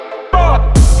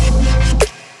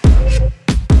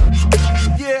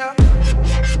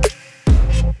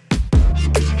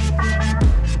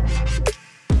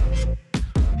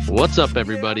What's up,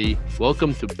 everybody?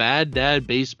 Welcome to Bad Dad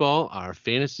Baseball, our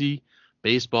fantasy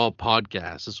baseball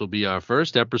podcast. This will be our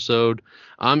first episode.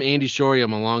 I'm Andy Shorey.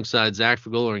 I'm alongside Zach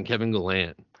Fagola and Kevin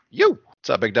Gallant. Yo, what's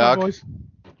up, big dog? Boys.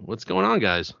 What's going on,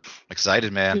 guys?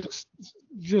 Excited, man.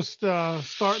 Just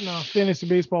starting a fantasy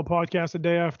baseball podcast a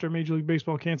day after Major League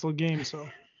Baseball canceled games. So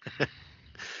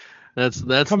that's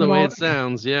the way it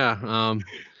sounds. Yeah.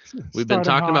 We've been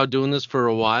talking about doing this for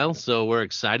a while, so we're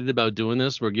excited about doing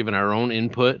this. We're giving our own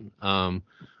input.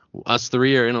 Us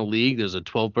three are in a league. There's a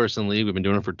 12-person league. We've been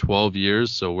doing it for 12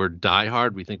 years, so we're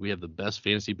diehard. We think we have the best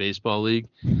fantasy baseball league.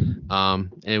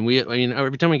 And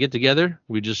every time we get together,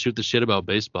 we just shoot the shit about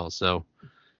baseball. So,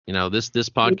 this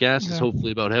podcast is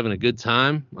hopefully about having a good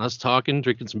time, us talking,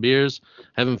 drinking some beers,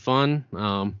 having fun,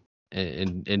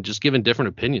 and just giving different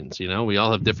opinions. We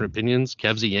all have different opinions.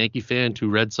 Kev's a Yankee fan, 2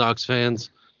 Red Sox fans.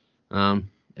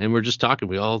 And we're just talking.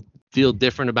 We all feel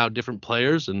different about different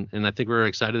players, and I think we're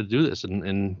excited to do this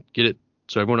and get it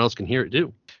so everyone else can hear it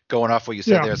too. Going off what you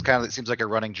said there, it seems like a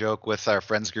running joke with our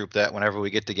friends group that whenever we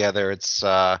get together, it's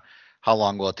how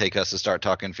long will it take us to start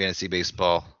talking fantasy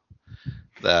baseball?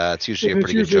 That's usually a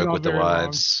pretty good joke with the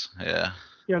wives. Long.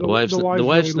 Yeah, the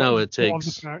wives know it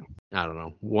takes, I don't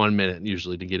know, 1 minute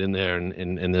usually to get in there,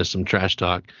 and there's some trash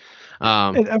talk.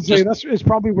 It's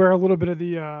probably where a little bit of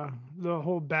the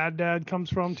whole bad dad comes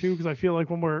from too, because I feel like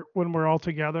when we're all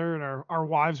together and our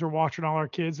wives are watching all our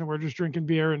kids and we're just drinking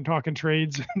beer and talking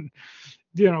trades and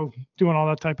doing all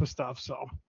that type of stuff. So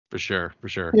for sure.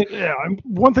 Yeah.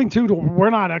 One thing too, we're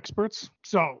not experts,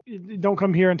 so don't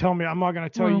come here and tell me I'm not going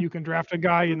to tell you can draft a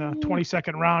guy in the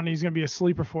 22nd round and he's going to be a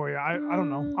sleeper for you. I don't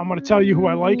know. I'm going to tell you who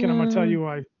I like and I'm going to tell you who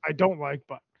I don't like,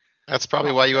 but. That's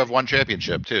probably why you have one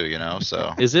championship too,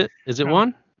 so. Is it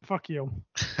one? Fuck you.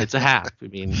 It's a half. I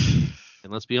mean,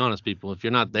 and let's be honest, people, if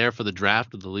you're not there for the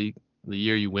draft of the league, the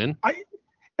year you win.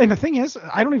 And the thing is,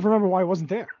 I don't even remember why I wasn't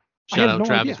there. Shout out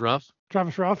Travis Ruff.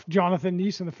 Travis Ruff, Jonathan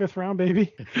Neese in the 5th round,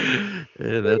 baby.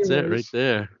 Yeah, that's it right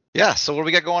there. Yeah, so what do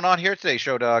we got going on here today,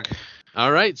 Show Dog?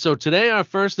 All right, so today our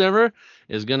first ever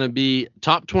is going to be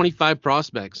top 25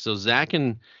 prospects. So Zach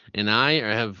and I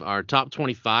have our top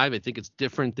 25. I think it's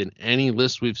different than any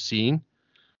list we've seen.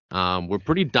 We're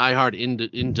pretty diehard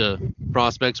into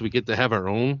prospects. We get to have our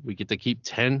own. We get to keep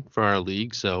 10 for our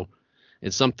league. So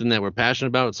it's something that we're passionate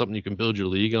about. It's something you can build your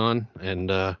league on. And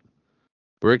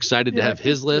we're excited to have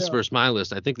his list versus my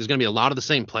list. I think there's going to be a lot of the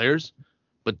same players,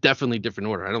 but definitely different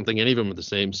order. I don't think any of them are the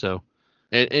same. So,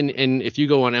 and if you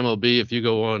go on MLB, if you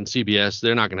go on CBS,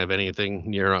 they're not going to have anything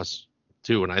near us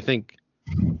too. And I think,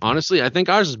 honestly,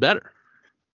 ours is better.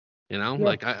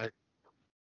 Like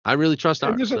I really trust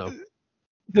ours.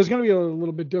 There's going to be a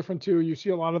little bit different too. You see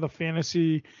a lot of the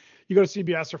fantasy, you go to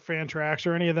CBS or Fantrax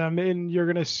or any of them, and you're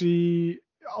going to see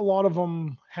a lot of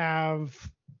them have,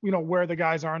 where the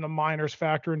guys are in the minors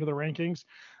factor into the rankings.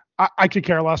 I could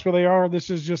care less where they are. This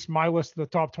is just my list of the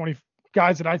top 20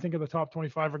 guys that I think are the top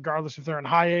 25, regardless if they're in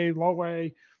high A, low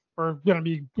A, or going to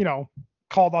be,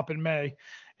 called up in May.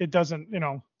 It doesn't,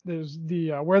 there's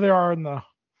the where they are in the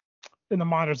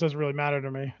minors doesn't really matter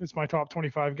to me. It's my top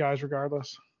 25 guys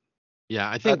regardless. Yeah,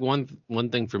 I think one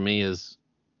thing for me is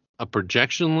a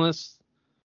projection list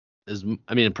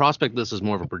a prospect list is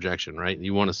more of a projection, right?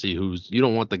 You want to see you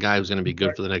don't want the guy who's going to be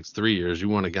good for the next 3 years. You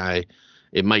want a guy,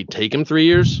 it might take him 3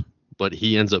 years, but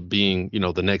he ends up being,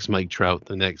 the next Mike Trout,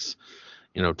 the next,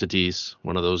 Tatis,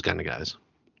 one of those kind of guys.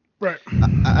 Right.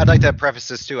 I'd like to preface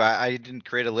this too. I didn't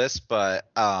create a list, but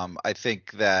I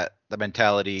think that the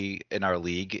mentality in our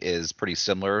league is pretty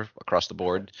similar across the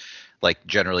board. Like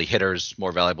generally hitters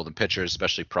more valuable than pitchers,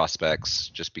 especially prospects,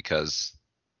 just because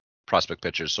prospect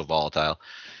pitchers so volatile.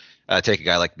 Take a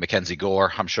guy like Mackenzie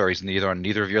Gore. I'm sure he's on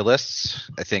neither of your lists.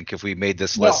 I think if we made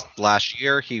this list last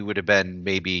year, he would have been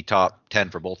maybe top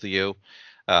 10 for both of you.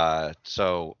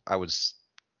 So I would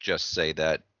just say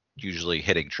that usually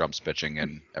hitting trumps pitching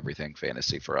and everything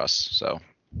fantasy for us. So.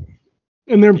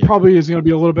 And there probably is going to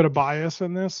be a little bit of bias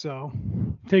in this, so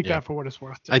take that for what it's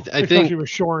worth. I think with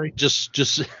Shorey.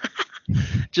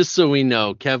 Just so we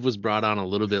know, Kev was brought on a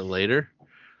little bit later.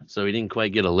 So he didn't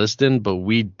quite get a list in, but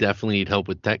we definitely need help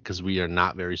with tech because we are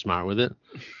not very smart with it.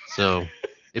 So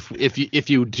if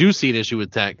you do see an issue with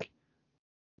tech,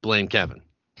 blame Kevin.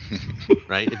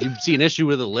 Right? If you see an issue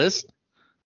with a list,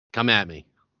 come at me.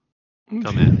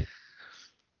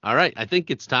 All right, I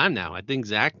think it's time now. I think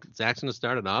Zach's going to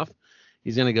start it off.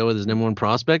 He's going to go with his number one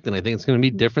prospect, and I think it's going to be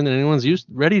different than anyone's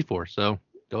ready for. So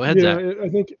go ahead, Zach.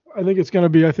 I think it's going to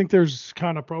be. I think there's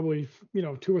kind of probably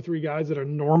 2 or 3 guys that are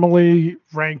normally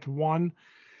ranked 1.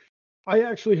 I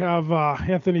actually have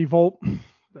Anthony Volpe,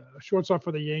 shortstop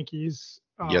for the Yankees.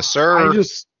 Yes, sir.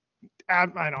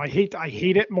 I know I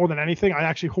hate it more than anything. I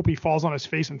actually hope he falls on his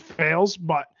face and fails.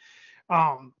 But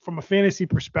from a fantasy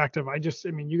perspective,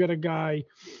 you got a guy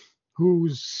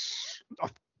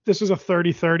this is a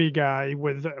 30-30 guy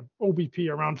with OBP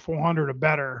around 400 or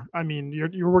better. I mean,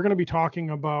 we're going to be talking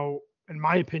about, in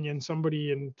my opinion,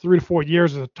 somebody in 3 to 4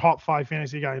 years is a top 5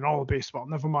 fantasy guy in all of baseball.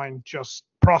 Never mind just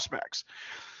prospects.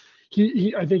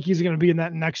 I think he's going to be in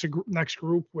that next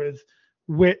group with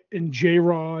Witt and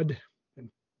J-Rod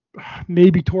and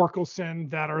maybe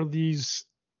Torkelson. These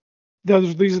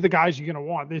are the guys you're going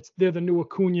to want. They're the new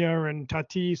Acuna and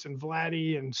Tatis and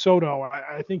Vladdy and Soto.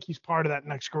 I think he's part of that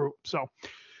next group. So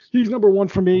he's number one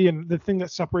for me. And the thing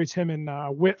that separates him and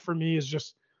Witt for me is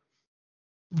just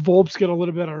Volp's get a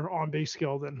little bit of on-base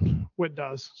skill than Witt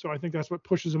does. So I think that's what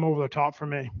pushes him over the top for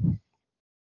me.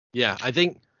 Yeah, I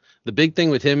think the big thing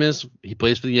with him is he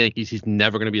plays for the Yankees. He's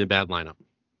never going to be a bad lineup.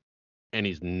 And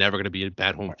he's never going to be a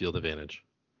bad home field advantage.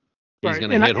 He's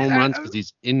going to hit home runs because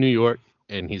he's in New York,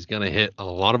 and he's going to hit a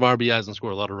lot of RBIs and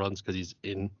score a lot of runs because he's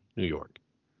in New York.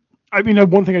 I mean,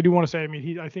 one thing I do want to say,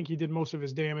 I think he did most of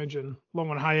his damage in low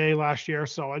and high A last year.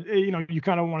 So, you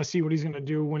kind of want to see what he's going to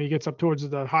do when he gets up towards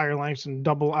the higher lengths and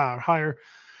higher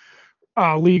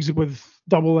leagues with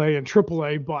double A and triple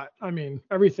A. But I mean,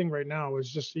 everything right now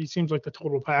is just, he seems like the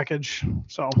total package.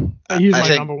 So he's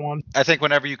my number one. I think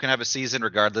whenever you can have a season,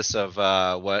 regardless of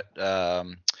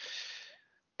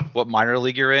what minor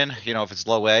league you're in, if it's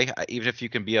low A, even if you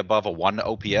can be above a 1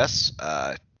 OPS,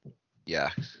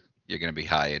 you're going to be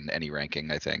high in any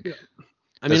ranking, I think. Yeah.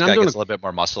 This guy gets a little bit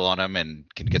more muscle on him and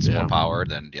can get some more power,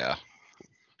 then a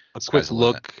quick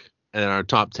look at our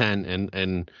top 10,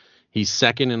 and he's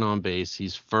second in on base.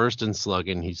 He's first in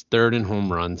slugging. He's third in home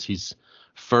runs. He's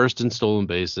first in stolen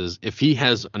bases. If he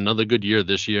has another good year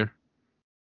this year,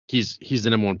 he's the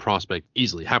number one prospect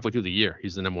easily. Halfway through the year,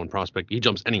 he's the number one prospect. He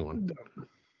jumps anyone.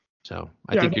 So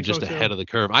I think you're just ahead of the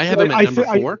curve. I have him at number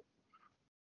 4,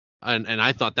 and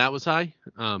I thought that was high.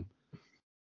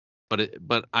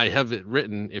 But I have it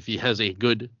written, if he has a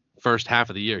good first half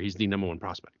of the year, he's the number one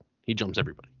prospect. He jumps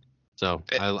everybody. So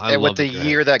I love with the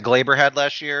year that Glaber had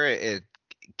last year, it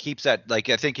keeps that. Like,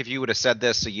 I think if you would have said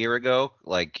this a year ago,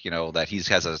 that he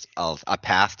has a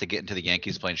path to get into the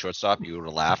Yankees playing shortstop, you would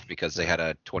have laughed because they had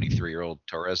a 23-year-old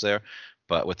Torres there.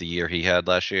 But with the year he had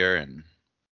last year, and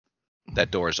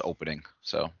that door is opening.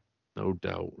 So no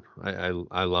doubt,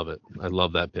 I love it. I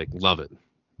love that pick. Love it.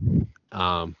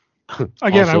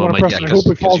 Again, I want to press. I hope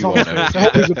he falls off.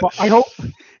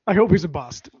 I hope he's a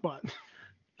bust. But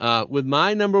with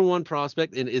my number one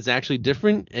prospect, and it's actually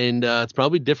different, and it's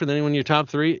probably different than anyone in your top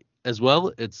 3 as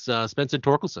well. It's Spencer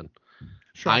Torkelson.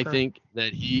 Shocker. I think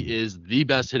that he is the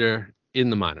best hitter in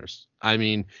the minors. I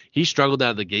mean, he struggled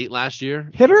out of the gate last year.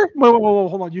 Hitter? Whoa,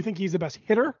 hold on. You think he's the best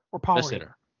hitter or power best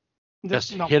hitter?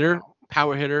 Best hitter,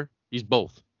 power hitter. He's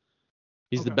both.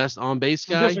 He's the best on-base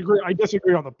guy. I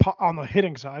disagree on the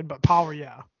hitting side, but power,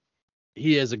 yeah.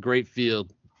 He has a great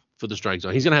field for the strike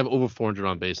zone. He's going to have over 400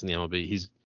 on base in the MLB.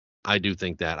 I do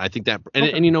think that. I think that,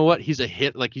 and you know what? He's a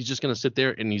hit. Like, he's just going to sit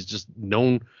there, and he's just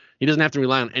known. He doesn't have to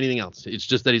rely on anything else. It's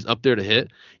just that he's up there to hit.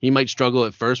 He might struggle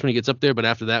at first when he gets up there, but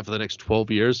after that, for the next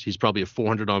 12 years, he's probably a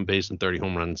 400 on base and 30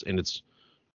 home runs, and it's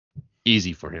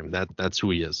easy for him. That's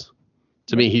who he is.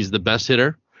 To me, he's the best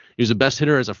hitter. He was the best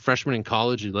hitter as a freshman in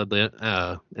college. He led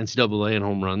the NCAA in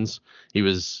home runs. He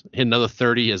hit another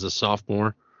 30 as a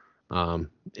sophomore.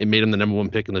 It made him the number 1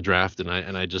 pick in the draft, and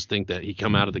I just think that he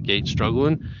come out of the gate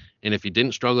struggling. And if he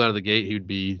didn't struggle out of the gate, he would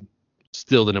be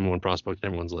still the number 1 prospect on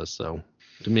everyone's list. So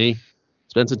to me,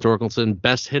 Spencer Torkelson,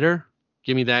 best hitter.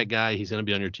 Give me that guy. He's going to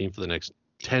be on your team for the next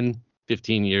 10,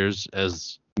 15 years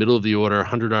as middle of the order,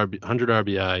 100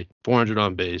 RBI, 400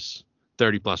 on base,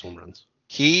 30 plus home runs.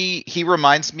 He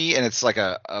reminds me, and it's like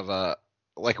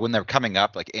when they're coming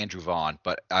up, like Andrew Vaughn,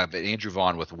 but Andrew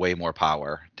Vaughn with way more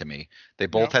power to me. They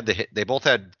both had They both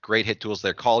had great hit tools.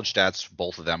 Their college stats,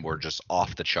 both of them were just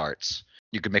off the charts.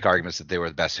 You could make arguments that they were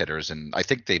the best hitters, and I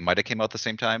think they might have came out at the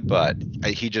same time. But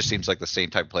he just seems like the same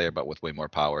type player, but with way more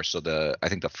power. So I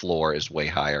think the floor is way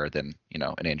higher than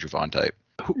an Andrew Vaughn type.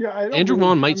 Yeah, Andrew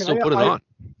Vaughn might still put it on.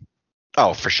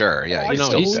 Oh, for sure. Yeah,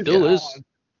 he still is.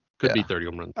 Could be 30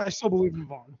 home runs. I still believe in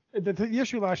Vaughn. The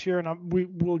issue last year, and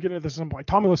we'll get into this at some point.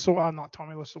 Tony La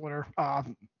Russa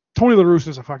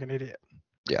is a fucking idiot.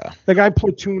 Yeah. The guy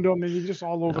platooned him, and he's just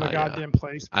all over the goddamn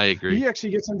place. I agree. He actually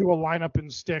gets into a lineup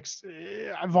and sticks.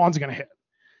 Vaughn's gonna hit.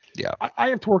 Yeah. I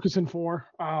have Torkelson 4.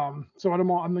 So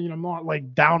I'm not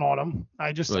like down on him.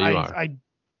 I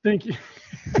think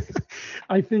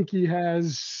I think he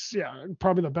has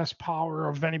probably the best power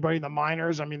of anybody in the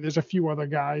minors. I mean, there's a few other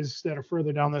guys that are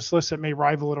further down this list that may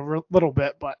rival it a little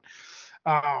bit, but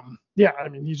Yeah, I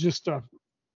mean, he's just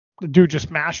the dude just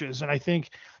smashes, and I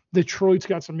think Detroit's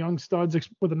got some young studs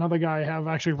with another guy I have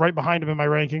actually right behind him in my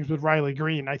rankings with Riley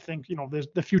Green. I think there's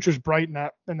the future's bright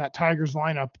in that Tigers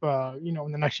lineup.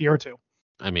 In the next year or two.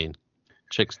 I mean,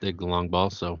 chicks dig the long ball,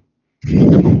 so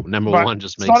number one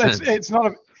just makes sense. It's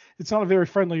not a very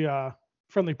friendly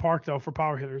park though for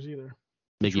power hitters either.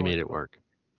 Mickey Detroit made it work.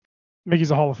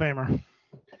 Mickey's a Hall of Famer.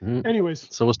 Mm-hmm. Anyways,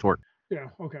 so was Torque. Yeah.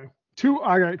 Okay.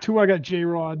 I got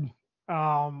J-Rod.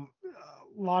 A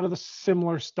lot of the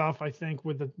similar stuff, I think,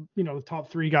 with the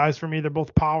top three guys for me. They're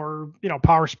both power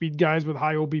speed guys with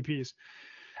high OBPs.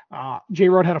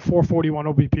 J-Rod had a 441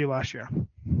 OBP last year.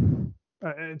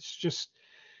 It's just,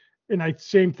 and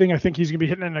same thing. I think he's gonna be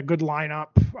hitting in a good lineup.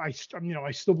 I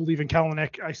still believe in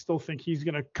Kelenic. I still think he's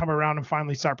gonna come around and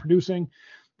finally start producing.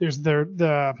 There's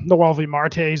the Noelvi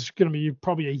Marte is gonna be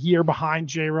probably a year behind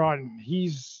J-Rod, and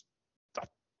he's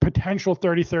potential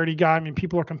 30-30 guy. I mean,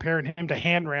 people are comparing him to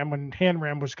Handram when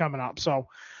Handram was coming up. So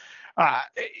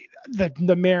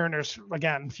the Mariners,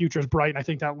 again, future's bright. And I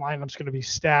think that lineup's going to be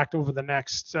stacked over the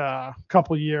next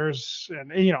couple of years.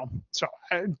 And, so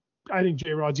I think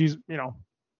J-Rod's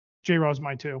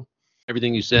mine too.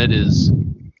 Everything you said is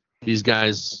these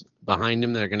guys behind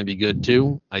him that are going to be good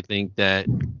too. I think that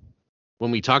when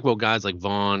we talk about guys like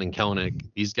Vaughn and Kelenic,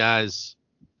 these guys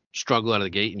struggle out of the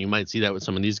gate, and you might see that with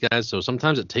some of these guys. So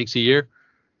sometimes it takes a year,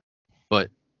 but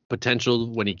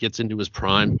potential when he gets into his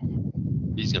prime,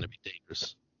 he's going to be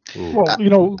dangerous. Ooh. Well, you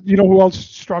know who else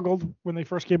struggled when they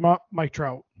first came up? Mike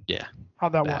Trout. Yeah.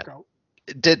 How'd that work out?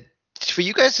 For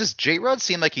you guys, does J-Rod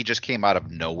seem like he just came out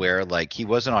of nowhere? Like he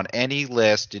wasn't on any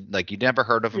list. You never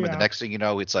heard of him, and the next thing you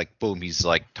know, it's like boom, he's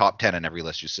like top 10 in every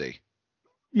list you see.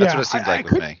 That's what it seems like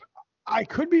with me. I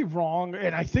could be wrong,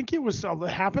 and I think it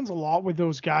happens a lot with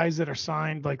those guys that are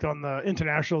signed like on the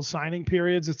international signing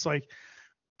periods. It's like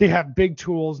they have big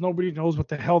tools. Nobody knows what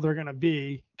the hell they're going to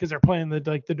be because they're playing the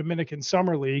Dominican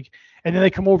Summer League, and then they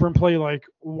come over and play like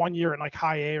 1 year in like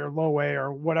high A or low A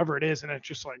or whatever it is, and it's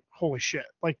just like, holy shit.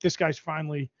 Like this guy's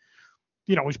finally,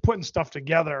 he's putting stuff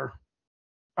together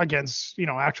against,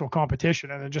 actual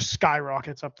competition, and it just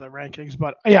skyrockets up the rankings.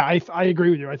 But yeah, I agree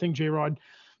with you. I think J-Rod,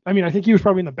 I think he was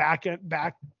probably in the back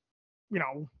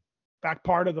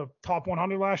part of the top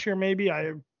 100 last year. Maybe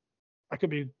I could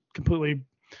be completely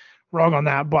wrong on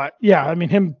that, but yeah,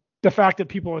 the fact that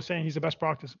people are saying he's the best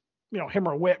practice, him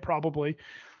or Witt probably,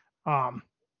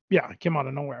 came out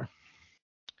of nowhere.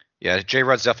 Yeah,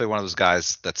 J-Rod's definitely one of those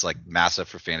guys that's like massive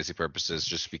for fantasy purposes,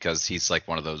 just because he's like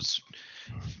one of those.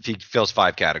 He fills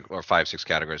 5, 6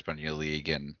 categories depending on your league,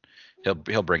 and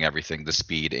he'll bring everything, the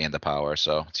speed and the power.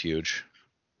 So it's huge.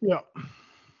 Yeah.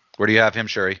 Where do you have him,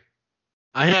 Shuri?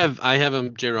 I have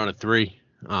him J-Rod at 3.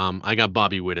 I got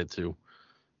Bobby Witt at 2.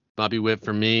 Bobby Witt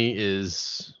for me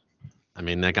is,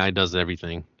 that guy does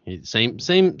everything. Same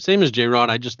as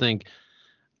J-Rod. I just think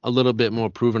a little bit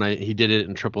more proven. He did it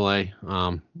in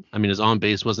AAA. His on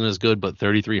base wasn't as good, but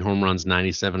 33 home runs,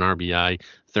 97 RBI,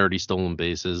 30 stolen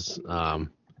bases.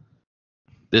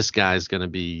 This guy's gonna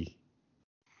be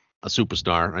a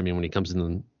superstar. When he comes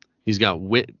in, he's got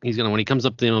Witt. When he comes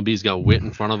up to the MLB, he's got Witt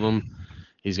in front of him.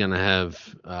 He's gonna have.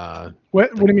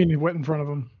 What do you mean Witt in front of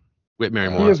him? Whit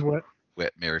Merrifield. He is Witt.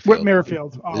 Whit Merrifield. Whit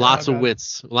Merrifield. Oh, lots of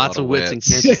Wits in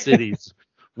Kansas City.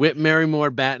 Whit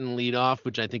Merrifield batting leadoff,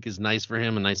 which I think is nice for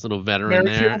him, a nice little veteran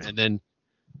there. And then,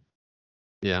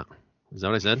 yeah, is that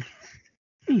what I said?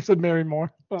 You said Merrifield,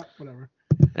 but whatever.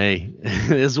 Hey,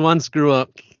 there's one screw up.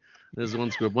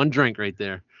 One drink right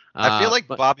there. I feel like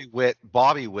Bobby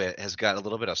Witt has got a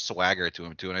little bit of swagger to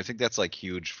him too, and I think that's like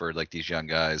huge for like these young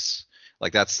guys.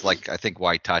 Like that's like I think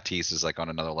why Tatis is like on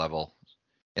another level,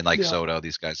 and like Soto,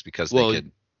 these guys, because they could.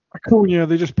 Acuna,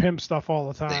 they just pimp stuff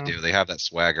all the time. They do. They have that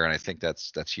swagger, and I think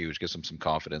that's huge. Gives them some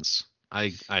confidence.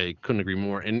 I couldn't agree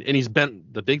more. And he's been,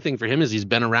 the big thing for him is he's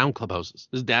been around clubhouses.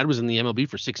 His dad was in the MLB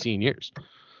for 16 years.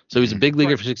 So he's a big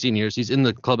leaguer for 16 years. He's in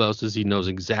the clubhouses. He knows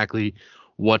exactly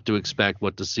what to expect,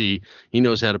 what to see. He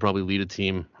knows how to probably lead a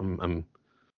team.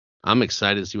 I'm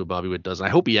excited to see what Bobby Witt does. I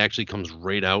hope he actually comes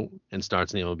right out and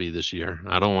starts in the MLB this year.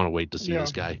 I don't want to wait to see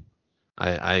this guy.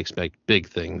 I expect big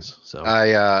things. So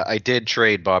I did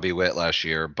trade Bobby Witt last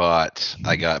year, but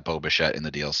I got Bo Bichette in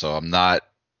the deal, so I'm not.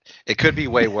 It could be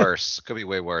way worse.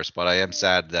 But I am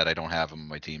sad that I don't have him on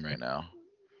my team right now.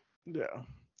 Yeah.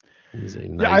 He's a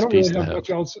nice piece to have.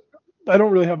 I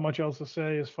don't really have much else to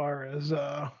say as far as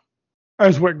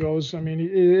Witt goes. I mean,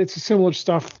 it's a similar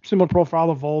stuff, similar profile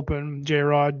of Volpe and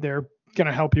J-Rod. They're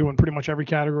gonna help you in pretty much every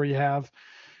category you have.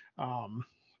 I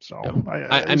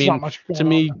mean, to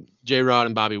me, J-Rod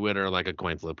and Bobby Witt are like a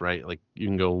coin flip, right? Like you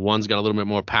can go, one's got a little bit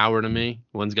more power to me,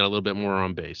 one's got a little bit more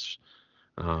on base.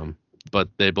 But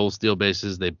they both steal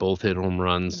bases. They both hit home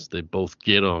runs. They both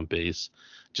get on base.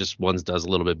 Just one does a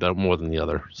little bit better, more than the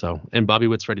other. So, and Bobby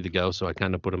Witt's ready to go, so I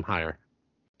kind of put him higher.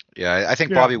 Yeah, I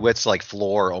think Bobby Witt's like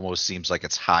floor almost seems like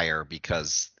it's higher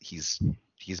because he's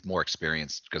more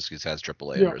experienced because he has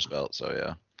AAA under his belt. So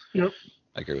yeah. Yep.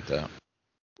 I agree with that.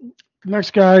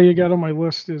 Next guy you got on my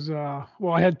list is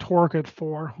well, I had Torque at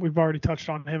 4. We've already touched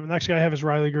on him. The next guy I have is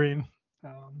Riley Green.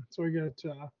 So we got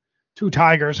 2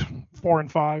 Tigers, 4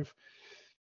 and 5.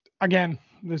 Again,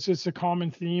 this is a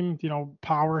common theme,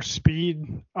 power,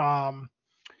 speed.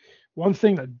 One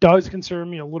thing that does concern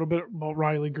me a little bit about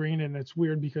Riley Green, and it's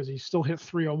weird because he still hit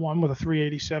 301 with a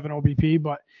 387 OBP,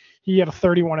 but he had a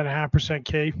 31.5%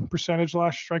 K percentage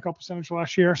strikeout percentage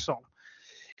last year. So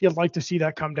you'd like to see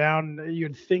that come down.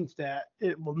 You'd think that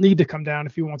it will need to come down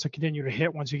if he wants to continue to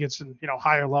hit once he gets in,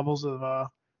 higher levels of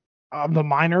the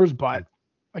minors. But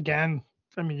again,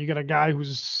 I mean, you got a guy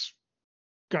who's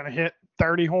going to hit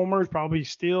 30 homers, probably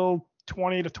steal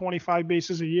 20 to 25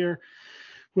 bases a year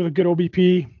with a good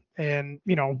OBP and,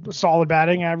 a solid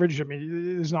batting average. I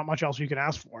mean, there's not much else you can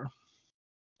ask for.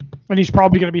 And he's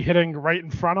probably going to be hitting right in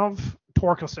front of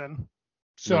Torkelson.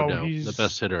 So no doubt. He's the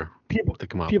best hitter to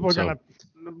come up. People are going to,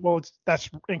 well, that's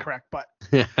incorrect, but.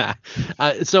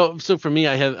 So for me,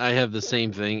 I have the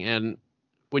same thing. And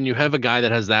when you have a guy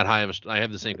that has that high I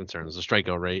have the same concerns, the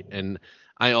strikeout rate. And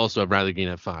I also have Riley Green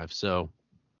at 5. So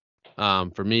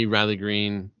for me, Riley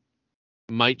Green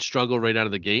might struggle right out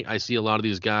of the gate. I see a lot of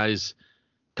these guys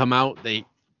come out, they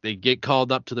get called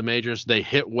up to the majors, they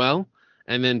hit well,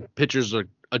 and then pitchers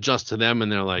adjust to them, and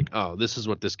they're like, oh, this is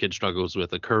what this kid struggles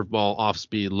with, a curveball, off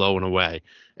speed, low and away,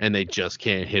 and they just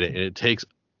can't hit it. And it takes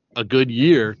a good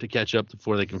year to catch up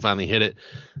before they can finally hit it.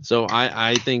 So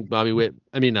I think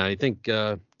I think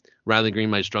Riley Green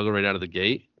might struggle right out of the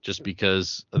gate just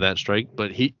because of that strike,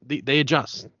 but they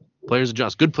adjust. Players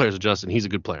adjust. Good players adjust, and he's a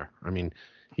good player. I mean,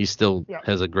 he still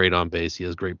has a great on base. He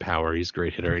has great power. He's a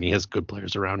great hitter, and he has good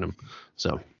players around him.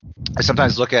 So I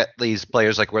sometimes look at these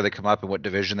players, like where they come up and what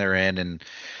division they're in, and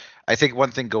I think one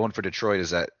thing going for Detroit is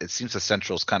that it seems the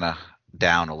Central's kind of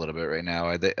down a little bit right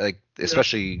now.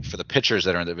 Especially for the pitchers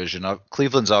that are in the division.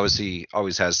 Cleveland's obviously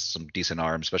always has some decent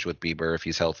arms, especially with Bieber if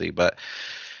he's healthy, but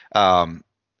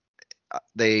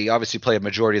they obviously play a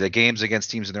majority of the games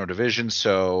against teams in their own division,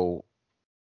 so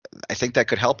I think that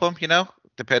could help them,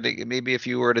 depending, maybe if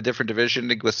you were in a different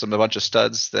division with a bunch of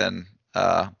studs, then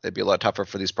it'd be a lot tougher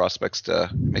for these prospects to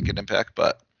make an impact.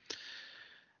 But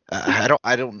I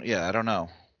don't know.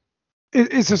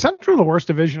 Is the Central the worst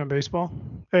division in baseball?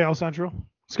 AL Central?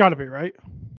 It's got to be, right?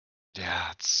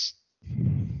 Yeah, it's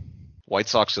White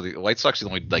Sox are the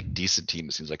only decent team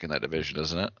it seems like in that division,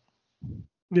 isn't it?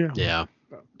 Yeah.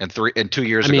 And 2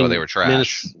 years ago they were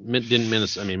trash.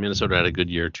 Minnesota had a good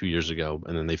year 2 years ago,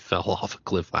 and then they fell off a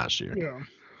cliff last year.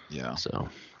 Yeah. So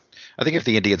I think if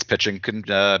the Indians pitching can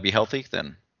be healthy,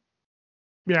 then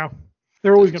they're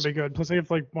always going to be good. Plus they have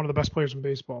one of the best players in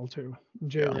baseball too,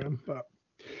 J-Ram. But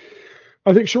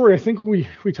I think we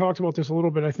talked about this a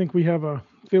little bit. I think we have a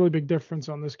fairly big difference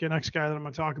on this next guy that I'm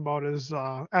going to talk about is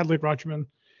Adley Rutschman.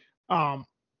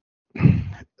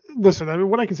 Listen,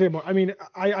 what I can say about,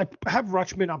 I have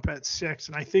Rutschman up at 6,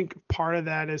 and I think part of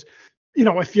that is,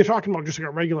 if you're talking about just a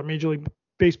regular Major League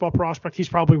Baseball prospect, he's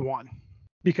probably 1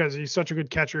 because he's such a good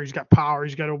catcher. He's got power.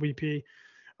 He's got OBP.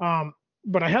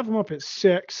 But I have him up at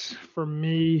 6 for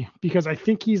me because I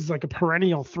think he's like a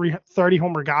perennial 30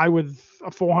 homer guy with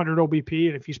a 400 OBP.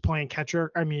 And if he's playing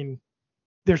catcher,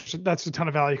 that's a ton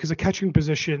of value because the catching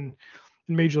position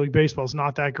in Major League Baseball is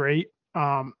not that great.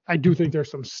 I do think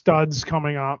there's some studs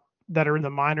coming up that are in the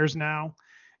minors now,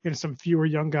 and some fewer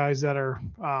young guys that are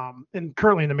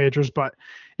currently in the majors. But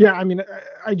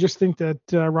I just think that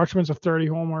Rutschman's a 30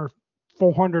 homer,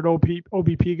 400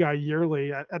 OBP guy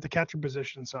yearly at the catcher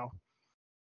position. So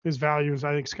his value is,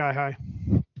 I think, sky high.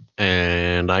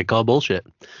 And I call bullshit.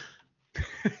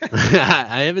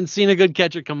 I haven't seen a good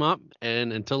catcher come up,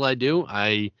 and until I do,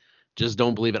 I just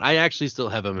don't believe it. I actually still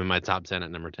have him in my top 10 at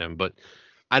number 10, but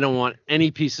I don't want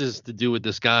any pieces to do with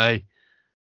this guy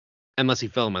unless he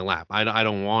fell in my lap. I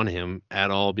don't want him at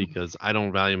all because I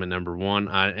don't value him at number 1.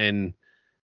 And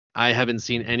I haven't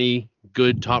seen any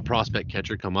good top prospect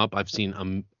catcher come up. I've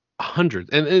seen hundreds.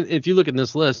 And if you look at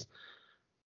this list,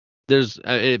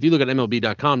 if you look at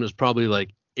MLB.com, there's probably like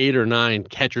 8 or 9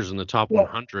 catchers in the top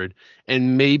 100,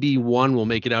 and maybe 1 will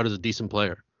make it out as a decent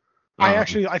player. I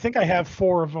think I have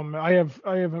 4 of them. I have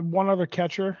 1 other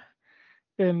catcher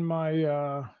in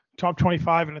my top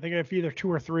 25, and I think I have either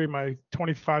 2 or 3 my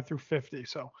 25 through 50.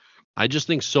 So I just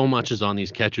think so much is on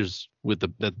these catchers with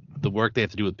the work they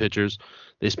have to do with pitchers.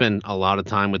 They spend a lot of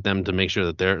time with them to make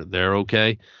sure that they're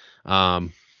okay.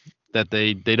 That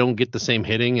they don't get the same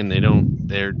hitting, and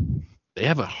they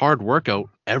have a hard workout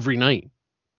every night.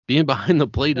 Being behind the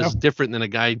plate is different than a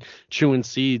guy chewing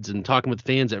seeds and talking with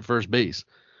fans at first base.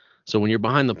 So when you're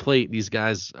behind the plate, these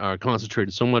guys are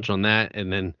concentrated so much on that,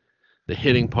 and then the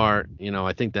hitting part,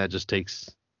 I think that just takes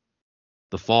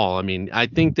the fall. I mean, I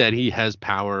think that he has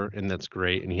power, and that's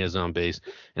great, and he has on base,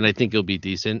 and I think he'll be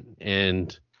decent.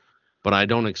 But I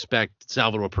don't expect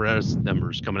Salvador Perez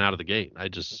numbers coming out of the gate. I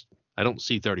don't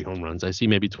see 30 home runs. I see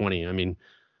maybe 20. I mean,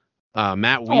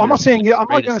 Matt Wieters. I'm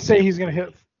not going to say he's going to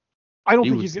hit. I don't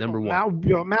think he's number one.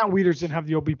 Matt Wieters didn't have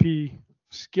the OBP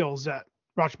skills that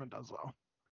Rutschman does, though.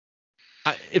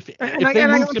 If they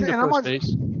moved him to first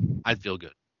base, I'd feel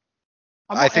good.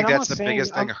 I think that's the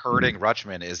biggest thing hurting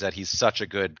Rutschman is that he's such a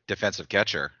good defensive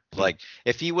catcher. Like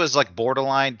if he was like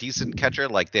borderline decent catcher,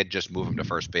 like they'd just move him to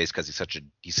first base because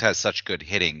he has such good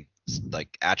hitting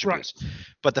like attributes. Right.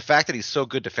 But the fact that he's so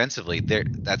good defensively,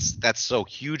 that's so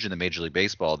huge in the Major League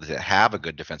Baseball to have a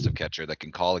good defensive catcher that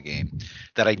can call a game.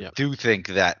 That I do think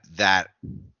that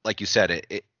like you said,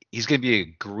 he's going to be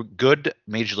a good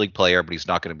Major League player, but he's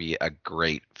not going to be a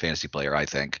great fantasy player, I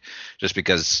think, just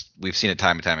because we've seen it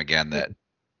time and time again that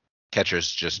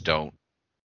catchers just don't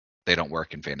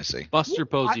work in fantasy. Buster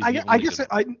Posey.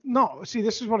 No. See,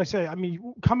 this is what I say. I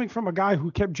mean, coming from a guy who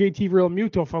kept JT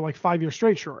Realmuto for like 5 years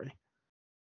straight, Shorey.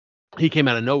 He came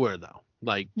out of nowhere though.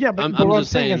 Like, yeah, but I'm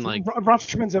just saying, like,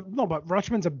 Rutschman's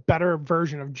a better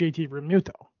version of JT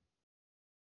Realmuto.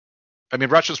 I mean,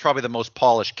 Rutschman's probably the most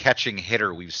polished catching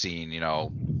hitter we've seen,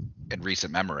 in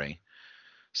recent memory.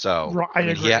 So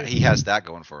he has that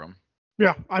going for him.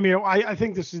 Yeah, I mean, I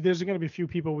think there's going to be a few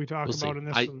people we talk about in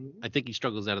this. I think he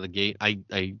struggles out of the gate.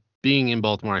 I being in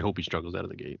Baltimore, I hope he struggles out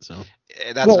of the gate. So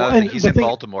that's another thing. He's in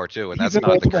Baltimore too, and that's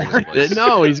not the greatest place.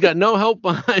 No, he's got no help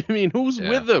behind. I mean, who's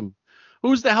with him?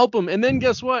 Who's to help him? And then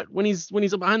guess what? When he's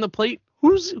behind the plate,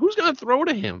 who's going to throw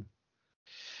to him?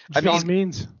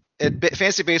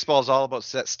 Fantasy baseball is all about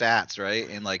set stats, right?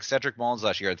 And like Cedric Mullins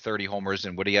last year had 30 homers,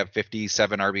 and would he have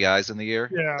 57 RBIs in the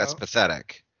year? Yeah, that's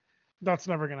pathetic. That's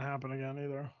never going to happen again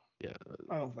either. Yeah,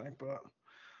 I don't think, but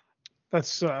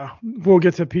that's we'll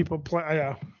get to people play.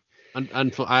 Yeah.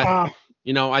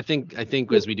 I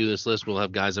think as we do this list, we'll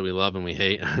have guys that we love and we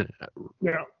hate.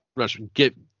 Yeah. I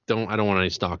don't want any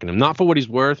stock in him. Not for what he's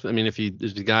worth. I mean, if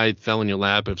the guy fell in your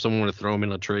lap, if someone were to throw him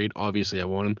in a trade, obviously I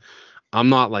want him. I'm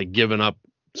not like giving up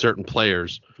certain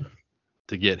players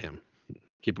to get him.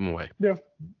 Keep him away. Yeah,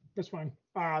 that's fine.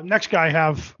 Next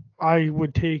guy I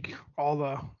would take all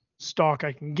the stock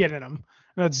I can get in him.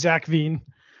 And that's Zach Veen.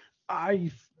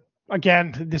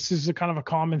 Again, this is a kind of a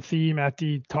common theme at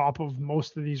the top of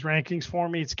most of these rankings for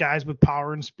me. It's guys with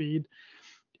power and speed.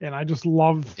 And I just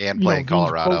love playing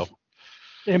Colorado.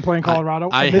 And playing Colorado.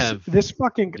 This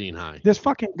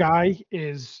fucking guy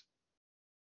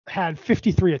had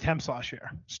 53 attempts last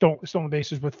year, stolen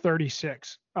bases with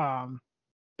 36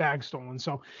 bags stolen.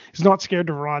 So he's not scared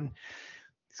to run.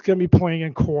 He's going to be playing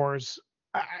in cores.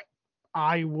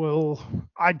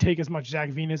 I'd take as much Zach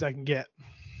Veen as I can get.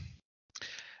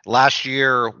 Last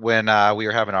year when we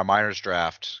were having our minors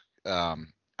draft,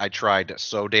 I tried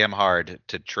so damn hard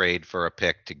to trade for a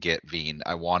pick to get Veen.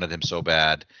 I wanted him so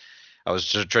bad. I was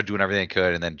just doing everything I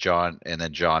could, and then John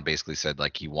basically said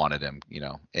like he wanted him,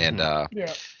 and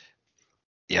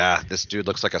this dude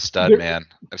looks like a stud, man.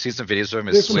 I've seen some videos of him.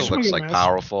 His swing looks like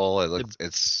powerful.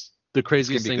 It's the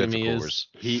craziest thing to me is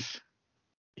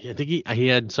I think he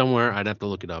had somewhere, I'd have to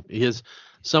look it up. He has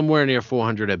somewhere near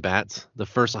 400 at bats. The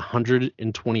first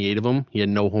 128 of them, he had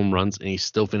no home runs, and he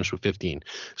still finished with 15.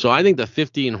 So I think the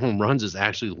 15 home runs is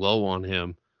actually low on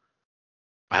him.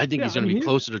 I think he's going to be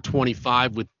closer to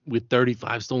 25 with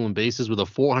 35 stolen bases with a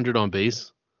 400 on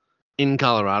base in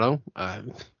Colorado.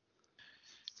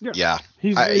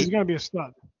 He's going to be a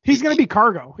stud. He's going to be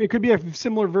Cargo. It could be a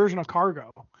similar version of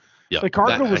Cargo. Yeah, like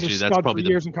Cargo was a stud for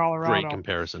years in Colorado.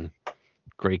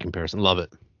 Great comparison. Love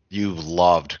it. You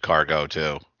loved Cargo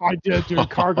too. I did, dude.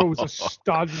 Cargo was a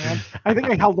stud, man. I think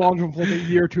I held on to him for like a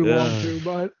year too long too,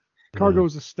 but Cargo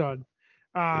was a stud.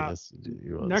 Yes,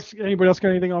 next, anybody else got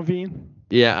anything on Veen?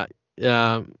 Yeah,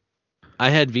 I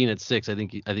had Veen at 6. I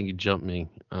think he jumped me.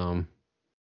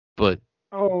 But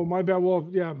oh, my bad. Well,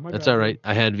 yeah, that's all right.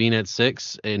 I had Veen at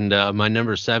 6, and my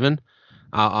number 7.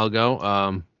 I'll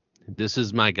go. This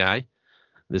is my guy.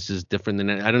 This is different than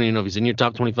I don't even know if he's in your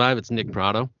top 25. It's Nick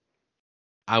Prado.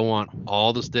 I want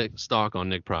all the stock on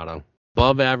Nick Prado.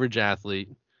 Above average athlete,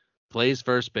 plays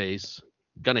first base,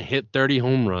 gonna hit 30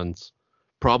 home runs,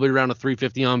 probably around a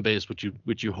 350 on base, which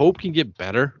you hope can get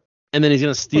better, and then he's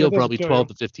gonna steal probably 12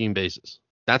 to 15 bases.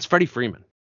 That's Freddie Freeman.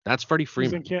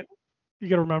 You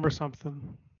got to remember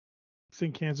something. It's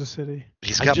in Kansas City.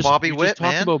 He's got Bobby Witt,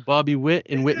 man. Talked about Bobby Witt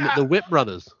and the Witt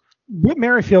brothers. Whit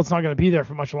Merrifield's not going to be there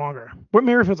for much longer. Whit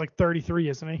Merrifield's like 33,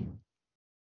 isn't he?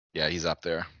 Yeah, he's up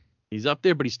there. He's up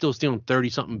there, but he's still stealing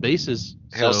 30-something bases.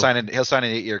 He'll sign an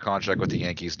 8-year contract with the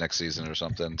Yankees next season or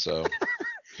something. So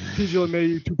TJ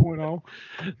LeMay 2.0.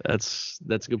 That's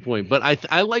a good point. But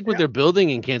I like what they're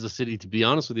building in Kansas City, to be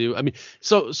honest with you. I mean,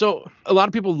 so a lot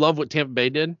of people love what Tampa Bay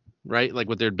did, right? Like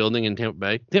what they're building in Tampa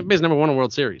Bay. Tampa Bay's never won a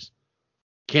World Series.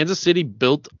 Kansas City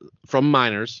built from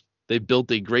minors. They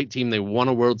built a great team. They won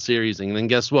a World Series. And then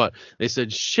guess what? They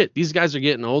said, shit, these guys are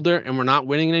getting older and we're not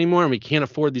winning anymore and we can't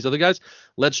afford these other guys.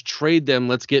 Let's trade them.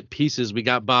 Let's get pieces. We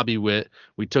got Bobby Witt.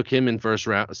 We took him in first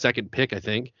round, second pick, I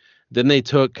think. Then they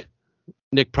took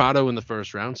Nick Prado in the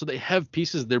first round. So they have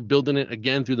pieces. They're building it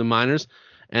again through the minors.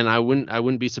 And I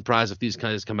wouldn't be surprised if these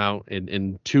guys come out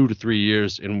in 2 to 3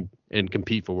 years and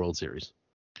compete for World Series.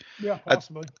 Yeah,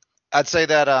 possibly. I'd say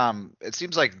that it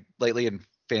seems like lately in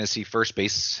fantasy first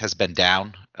base has been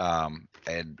down,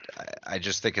 and I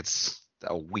just think it's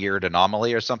a weird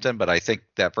anomaly or something, but I think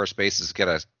that first base is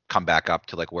going to come back up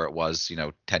to like where it was,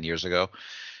 10 years ago.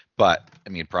 But I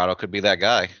mean, Prado could be that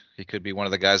guy. He could be one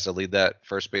of the guys to lead that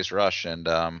first base rush. And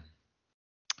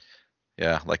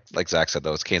yeah, like Zach said,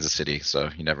 though, it's Kansas City, so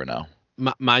you never know.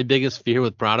 My biggest fear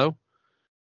with Prado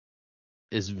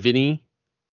is Vinny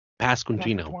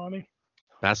Pasquantino.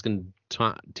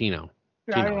 Pasquantino.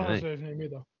 Yeah, I don't know how to say his name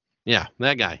either. Yeah,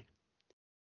 that guy.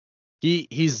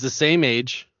 He's the same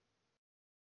age.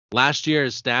 Last year,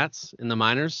 his stats in the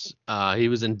minors, he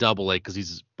was in Double A because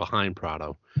he's behind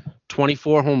Prado.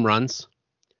 24 home runs,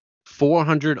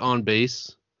 400 on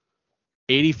base,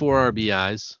 84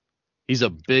 RBIs. He's a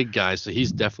big guy, so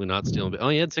he's definitely not stealing. Oh,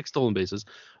 he had 6 stolen bases,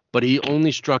 but he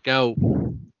only struck out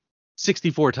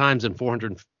 64 times in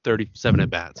 437 at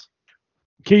bats.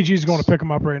 KG's going to pick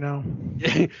him up right now.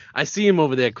 I see him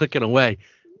over there clicking away.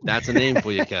 That's a name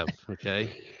for you, Kev.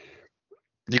 Okay.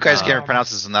 You guys can't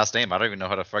pronounce his last name. I don't even know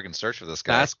how to fucking search for this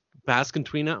guy.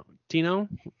 Pasquantino.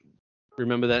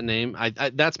 Remember that name?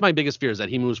 I that's my biggest fear is that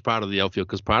he moves Prado to the outfield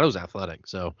because Prado's athletic.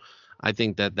 So I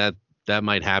think that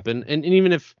might happen. And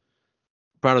even if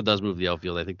Prado does move to the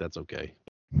outfield, I think that's okay.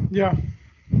 Yeah.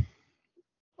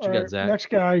 What you got, Zach? Next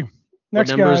guy. What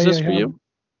number is this for you?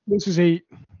 This is 8.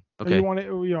 Okay. You want it,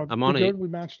 I'm on 8. We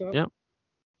matched up. Yep.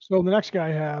 So the next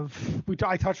guy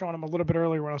I touched on him a little bit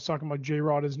earlier when I was talking about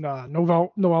J-Rod is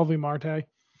Noelvi Marte.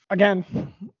 Again,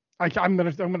 I'm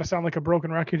gonna sound like a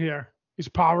broken record here. His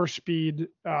power, speed.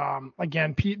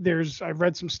 Again, I've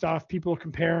read some stuff. People are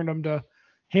comparing him to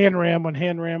Hanram when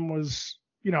Hanram was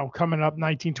coming up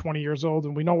 19, 20 years old,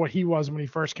 and we know what he was when he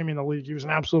first came in the league. He was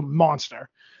an absolute monster.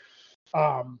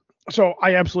 So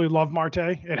I absolutely love Marte.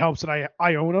 It helps that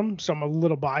I own him, so I'm a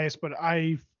little biased, but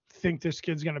I think this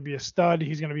kid's going to be a stud.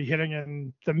 He's going to be hitting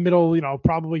in the middle,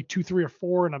 probably 2, 3, or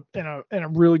 4 in a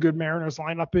really good Mariners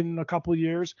lineup in a couple of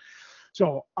years.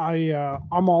 So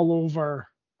I'm all over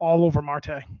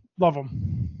Marte. Love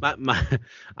him.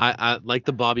 I like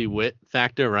the Bobby Witt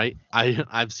factor, right?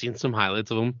 I've seen some highlights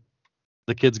of him.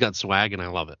 The kid's got swag, and I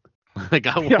love it. Like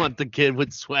I want the kid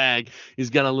with swag. He's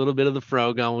got a little bit of the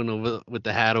fro going over with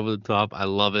the hat over the top. I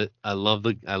love it. I love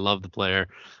the player.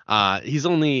 He's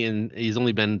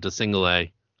only been to Single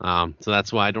A, so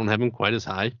that's why I don't have him quite as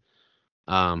high.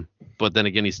 But then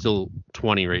again, he's still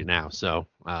 20 right now. So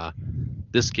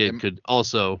this kid could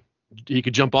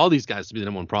jump all these guys to be the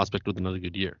number 1 prospect with another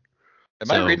good year.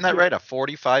 Am I reading that right? A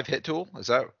 45 hit tool? Is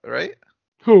that right?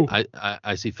 Who?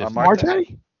 I see 50. Marte?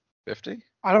 50?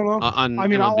 I don't know. On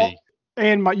MLB.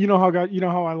 You know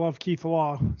how I love Keith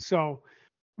Law. So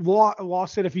Law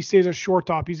said if he stays a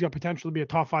shortstop, he's got potential to be a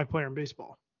top 5 player in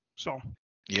baseball. So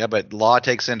yeah, but Law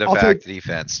takes into fact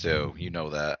defense too. You know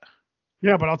that.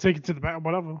 Yeah, but I'll take it to the back.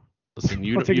 Whatever. Listen,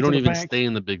 you don't even stay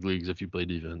in the big leagues if you play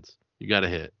defense. You got to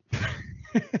hit.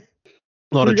 A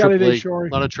lot of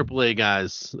AAA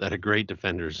guys that are great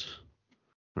defenders.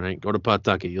 All right, go to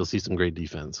Pawtucket. You'll see some great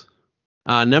defense.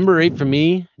 Number 8 for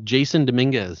me, Jason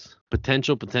Dominguez.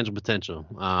 Potential.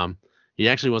 He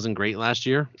actually wasn't great last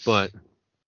year, but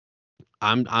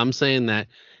I'm saying that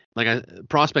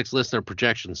prospects list their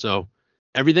projections. So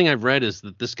everything I've read is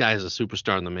that this guy is a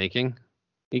superstar in the making.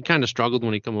 He kind of struggled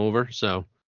when he come over, so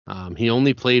he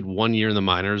only played 1 year in the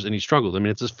minors and he struggled. I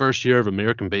mean, it's his first year of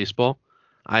American baseball.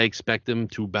 I expect him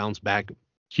to bounce back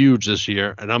huge this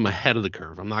year, and I'm ahead of the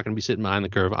curve. I'm not going to be sitting behind the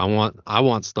curve. I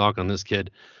want stock on this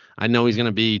kid. I know he's going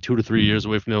to be 2 to 3 years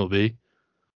away from MLB,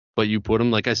 but you put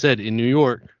him, like I said, in New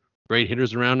York, great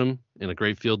hitters around him and a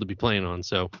great field to be playing on.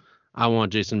 So I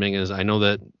want Jason Dominguez. I know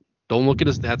that. Don't look at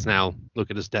his stats now.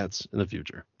 Look at his stats in the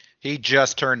future. He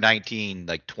just turned 19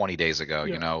 like 20 days ago.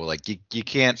 Yeah. You know, like you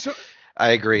can't. So,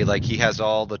 I agree. Like he has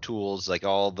all the tools, like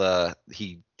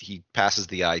he passes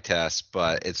the eye test,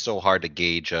 but it's so hard to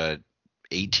gauge a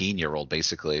 18-year-old.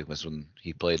 Basically, was when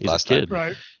he played last time.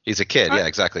 Right. He's a kid. Yeah,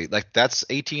 exactly. Like that's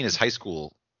 18 is high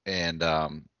school, and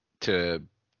to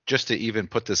even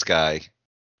put this guy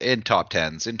in top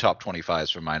 10s, in top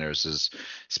 25s for minors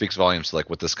speaks volumes to like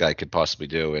what this guy could possibly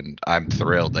do. And I'm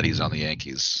thrilled that he's on the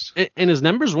Yankees. And his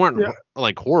numbers weren't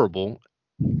like horrible,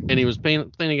 and he was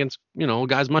playing against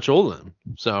guys much older than him.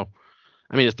 So,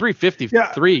 I mean, a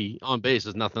 353 on base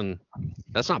is nothing.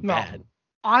 That's not bad.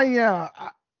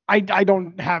 I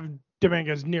don't have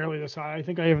Dominguez nearly this high. I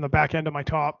think I have in the back end of my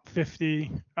top 50.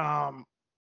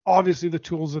 Obviously the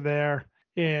tools are there,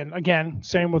 and again,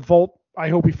 same with Volt. I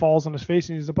hope he falls on his face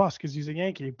and he's a bust because he's a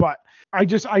Yankee. But I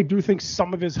do think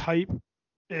some of his hype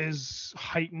is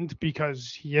heightened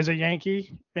because he is a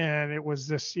Yankee, and it was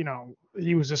this,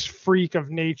 he was this freak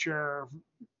of nature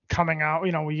coming out,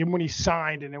 when he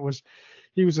signed, and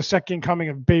he was the second coming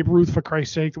of Babe Ruth, for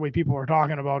Christ's sake, the way people are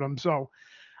talking about him. So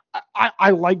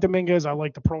I like Dominguez. I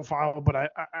like the profile, but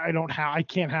I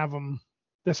can't have him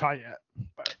this high yet.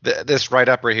 But. This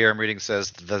write-up right here I'm reading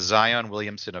says the Zion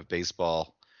Williamson of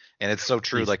baseball. And it's so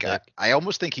true. Like I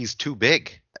almost think he's too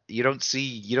big. You don't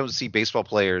see baseball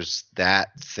players that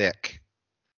thick,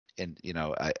 and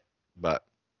but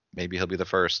maybe he'll be the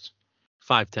first.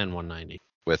 5'10", 190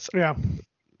 with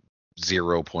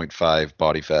 0.5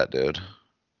 body fat, dude.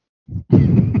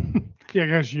 Yeah, I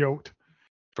guess yoked.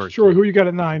 Sure. Who you got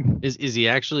at 9? Is he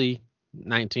actually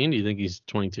 19? Do you think he's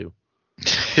 22?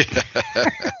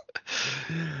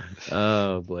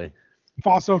 Oh boy.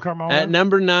 Fossil Carmona. At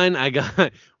number 9, I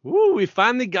got. We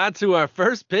finally got to our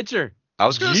first pitcher. I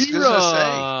was going to say.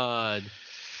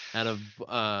 Out of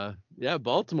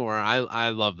Baltimore. I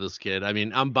love this kid. I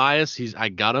mean, I'm biased. I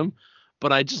got him,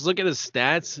 but I just look at his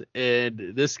stats,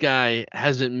 and this guy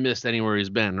hasn't missed anywhere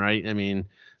he's been. Right? I mean,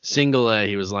 single A,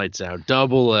 he was lights out.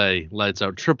 Double A, lights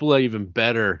out. Triple A, even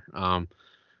better.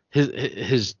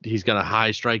 He's got a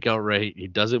high strikeout rate. He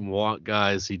doesn't walk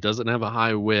guys. He doesn't have a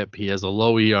high whip. He has a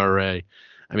low ERA.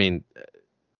 I mean,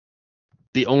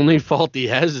 the only fault he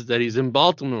has is that he's in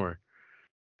Baltimore.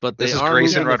 But this is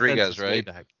Grayson Rodriguez, right?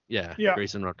 Yeah,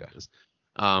 Grayson Rodriguez.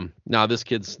 Now this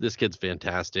kid's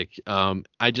fantastic.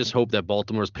 I just hope that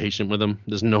Baltimore's patient with him.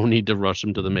 There's no need to rush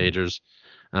him to the majors.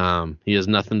 He has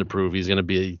nothing to prove. He's going to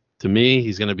be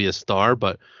a star,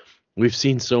 but we've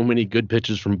seen so many good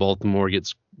pitchers from Baltimore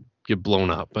get blown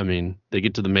up. I mean, they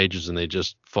get to the majors and they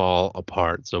just fall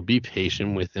apart. So be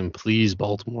patient with him, please,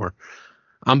 Baltimore.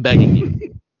 I'm begging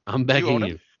you.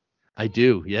 I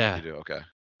do, yeah. You do, okay.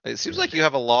 It seems like you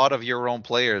have a lot of your own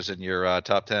players in your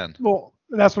top 10. Well,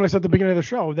 that's what I said at the beginning of the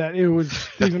show, that it was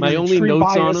my only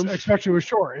notes on him, especially with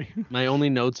Shorey. My only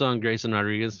notes on Grayson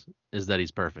Rodriguez is that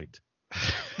he's perfect.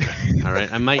 All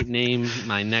right, I might name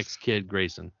my next kid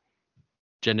Grayson.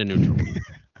 Gender neutral.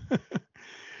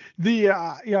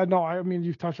 I mean,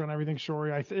 you've touched on everything,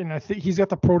 Shorey. I think he's got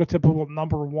the prototypical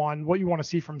number one, what you want to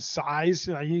see from size.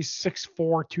 He's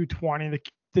 6'4", 220.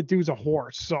 The dude's a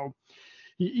horse, so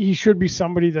he should be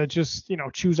somebody that just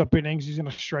chews up innings. He's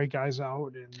gonna strike guys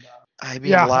out. And I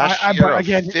mean, last year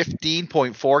again,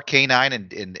 15.4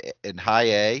 K9 in high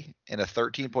A and a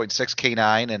 13.6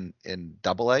 K9 in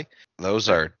double A. Those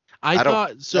are. I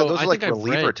thought so. Those I are like think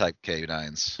reliever type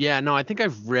K9s. Yeah, no, I think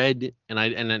I've read, and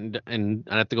I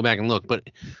have to go back and look, but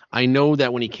I know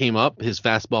that when he came up, his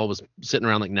fastball was sitting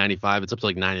around like 95. It's up to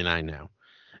like 99 now,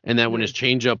 and that when his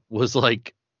changeup was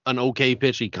like an okay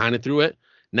pitch, he kind of threw it.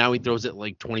 Now he throws it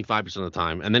like 25% of the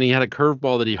time, and then he had a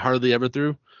curveball that he hardly ever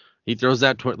threw. He throws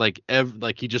that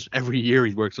every year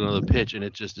he works another pitch, and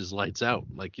it just is lights out.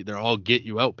 Like they're all get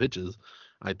you out pitches.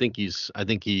 I think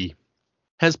he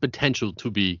has potential to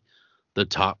be the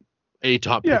top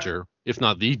pitcher, if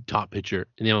not the top pitcher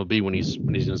in the MLB when he's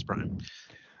in his prime.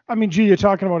 I mean, you're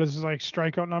talking about his like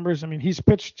strikeout numbers. I mean, he's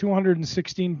pitched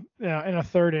 216 in a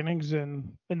third innings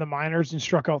in the minors and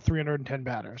struck out 310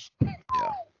 batters.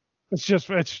 Yeah, it's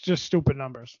just stupid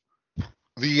numbers.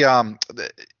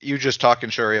 You just talking,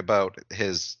 Shuri, about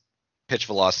his pitch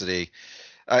velocity.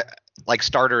 Like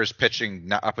starters pitching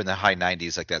up in the high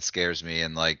 90s, like that scares me.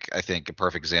 And like I think a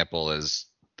perfect example is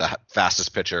the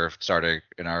fastest pitcher starter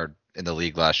in the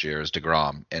league last year is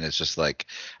DeGrom, and it's just like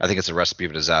I think it's a recipe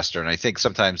of disaster. And I think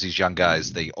sometimes these young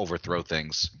guys they overthrow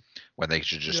things when they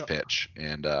should just pitch.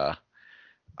 And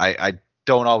I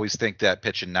don't always think that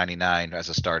pitching 99 as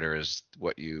a starter is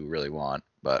what you really want.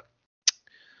 But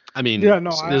I mean,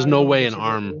 there's no way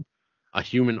a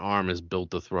human arm is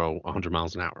built to throw 100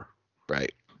 miles an hour.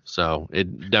 Right. So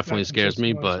it definitely scares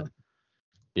me, but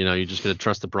you just got to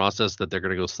trust the process that they're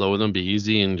going to go slow with him, be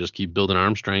easy, and just keep building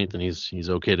arm strength, and he's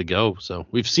okay to go. So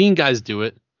we've seen guys do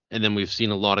it, and then we've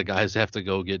seen a lot of guys have to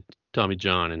go get Tommy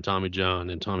John and Tommy John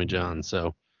and Tommy John.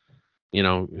 So,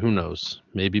 who knows?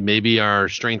 Maybe our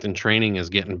strength and training is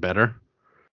getting better,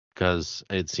 because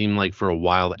it seemed like for a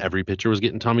while every pitcher was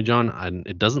getting Tommy John, and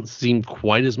it doesn't seem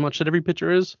quite as much that every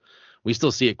pitcher is. We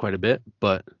still see it quite a bit,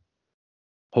 but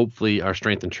hopefully our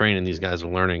strength and training, these guys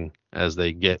are learning as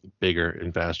they get bigger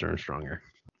and faster and stronger.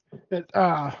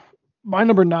 My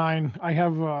number 9, I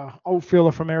have an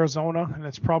outfielder from Arizona, and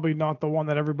it's probably not the one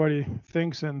that everybody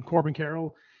thinks, and Corbin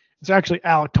Carroll. It's actually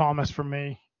Alec Thomas for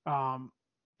me.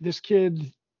 This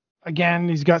kid, again,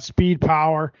 he's got speed,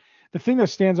 power. The thing that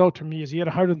stands out to me is he had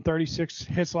 136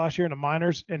 hits last year in the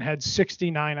minors and had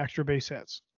 69 extra base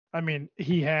hits. I mean,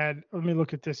 let me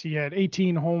look at this. He had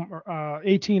 18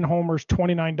 homers,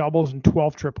 29 doubles, and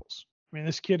 12 triples. I mean,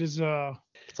 this kid is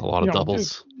it's a lot of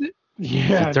doubles.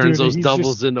 Yeah, he turns those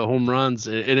doubles into home runs.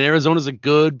 And Arizona's a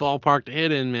good ballpark to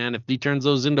hit in, man. If he turns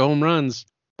those into home runs,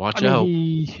 watch out.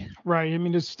 Right. I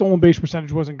mean, his stolen base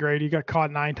percentage wasn't great. He got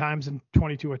caught 9 times in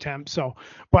 22 attempts. So,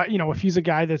 but if he's a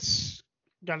guy that's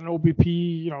got an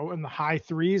OBP, in the high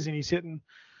 3s, and he's hitting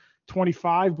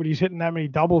 25, but he's hitting that many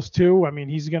doubles too, I mean,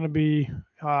 he's going to be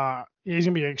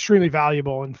extremely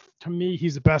valuable. And to me,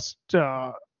 he's the best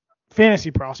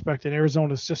fantasy prospect in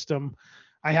Arizona's system.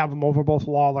 I have him over both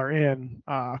Lawler and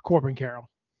Corbin Carroll.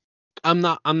 I'm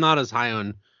not as high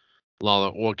on Lawler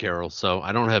or Carroll, so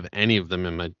I don't have any of them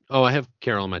in my. Oh, I have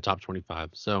Carroll in my top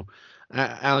 25. So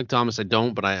Alec Thomas, I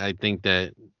don't, but I think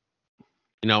that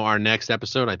our next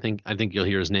episode, I think you'll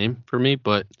hear his name for me,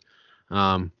 but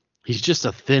he's just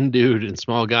a thin dude and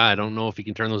small guy. I don't know if he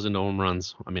can turn those into home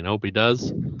runs. I mean, I hope he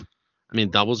does. I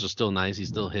mean, doubles are still nice. He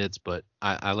still hits, but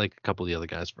I like a couple of the other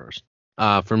guys first.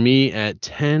 For me at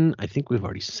 10, I think we've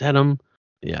already said him.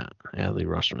 Yeah, Adley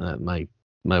Rutschman, that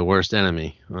my worst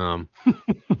enemy. I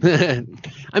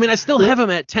mean, I still have him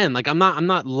at 10. Like I don't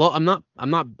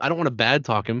want to bad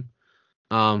talk him.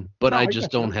 But no, I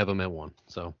just don't have him at 1.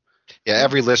 So yeah,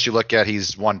 every list you look at,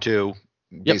 he's 1, 2.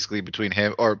 Basically between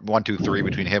him, or 1, 2, 3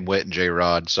 between him, Witt, and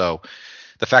J-Rod. So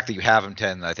the fact that you have him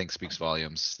 10, I think speaks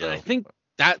volumes. So. Yeah, I think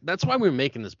that's why we're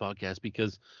making this podcast,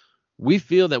 because we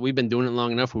feel that we've been doing it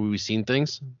long enough where we've seen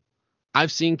things.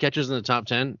 I've seen catchers in the top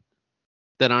 10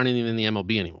 that aren't even in the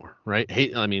MLB anymore, right?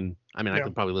 Hey, I mean, I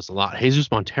could probably list a lot. Jesus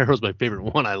Montero is my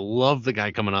favorite one. I love the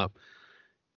guy coming up.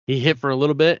 He hit for a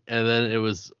little bit, and then it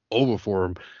was over for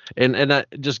him. And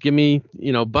just give me,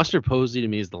 Buster Posey to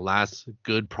me is the last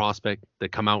good prospect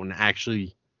that come out and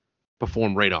actually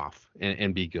perform right off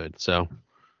and be good. So,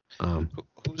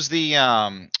 who's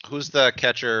the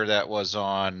catcher that was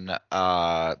on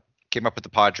came up with the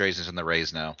Padres and is in the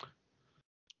Rays now?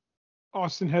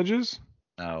 Austin Hedges?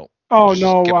 No. Oh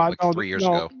no, like 3 years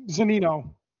ago. Zunino.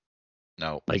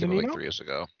 No, like 3 years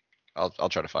ago. I'll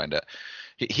try to find it.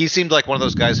 He seemed like one of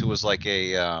those guys who was like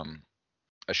a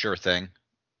sure thing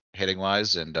hitting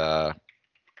wise, and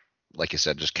like you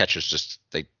said, just catchers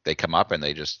they come up and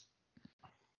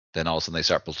then all of a sudden they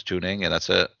start platooning, and that's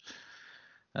it.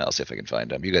 I'll see if I can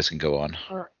find him. You guys can go on.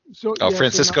 All right. So,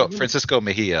 Francisco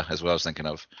Mejia is what I was thinking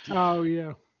of. Oh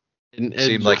yeah. It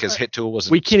seemed like his hit tool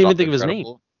wasn't. We can't even think of his name.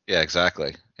 Yeah,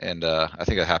 exactly. And I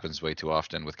think that happens way too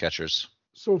often with catchers.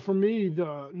 So for me,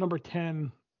 the number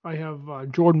 10, I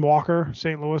have Jordan Walker,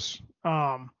 St. Louis.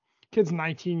 Kid's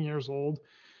 19 years old,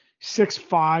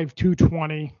 6'5",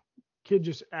 220. Kid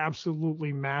just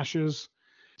absolutely mashes.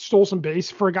 Stole some base.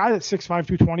 For a guy that's 6'5",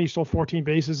 220, he stole 14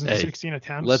 bases in 16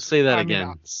 attempts. Let's say that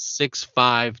again.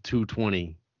 6'5",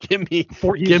 220. Give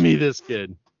me this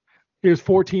kid. He was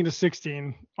 14 to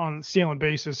 16 on stealing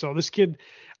bases. So this kid,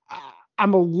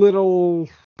 I'm a little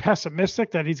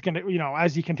pessimistic that he's going to,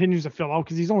 as he continues to fill out,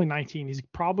 because he's only 19, he's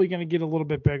probably going to get a little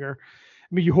bit bigger.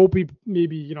 I mean, you hope he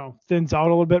maybe, thins out a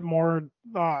little bit more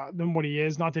than what he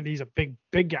is. Not that he's a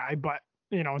big guy, but,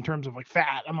 in terms of like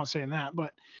fat, I'm not saying that,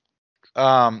 but.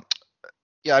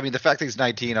 Yeah, I mean, the fact that he's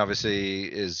 19 obviously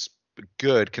is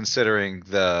good considering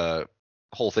the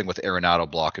whole thing with Arenado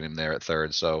blocking him there at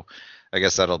third. So I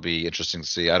guess that'll be interesting to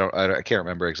see. I can't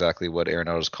remember exactly what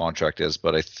Arenado's contract is,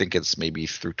 but I think it's maybe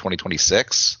through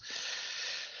 2026.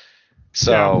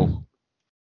 So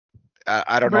yeah.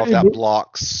 I don't know if that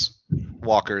blocks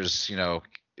Walker's,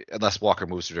 unless Walker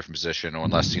moves to a different position, or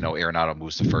unless, Arenado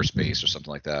moves to first base or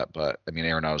something like that. But I mean,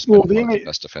 Arenado's been one of the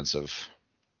best defensive.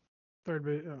 Third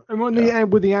base. Yeah. And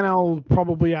with the NL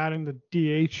probably adding the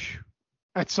DH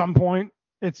at some point,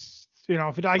 it's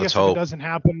I guess if it doesn't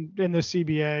happen in the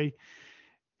CBA,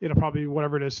 it'll probably be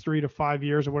whatever it is, 3 to 5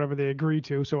 years or whatever they agree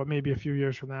to. So it may be a few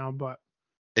years from now, but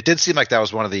it did seem like that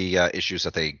was one of the issues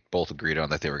that they both agreed on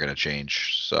that they were going to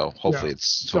change. So hopefully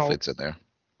it's in there.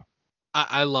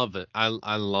 I love it. I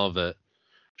love it.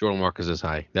 Jordan Marcus is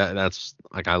high. That's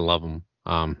like, I love him.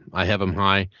 I have him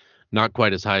high, not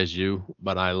quite as high as you,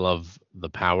 but I love the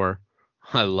power.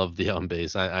 I love the on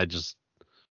base. I just,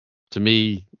 to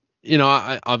me,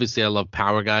 I obviously I love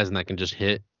power guys and that can just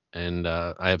hit. And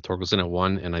I have Torkelson at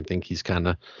 1, and I think he's kind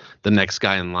of the next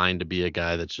guy in line to be a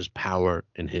guy that's just power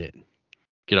and hit.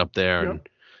 Get up there and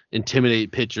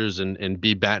intimidate pitchers and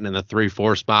be batting in the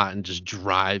 3-4 spot and just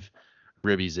drive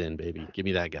ribbies in, baby. Give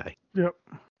me that guy. Yep.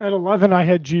 At 11, I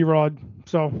had G-Rod,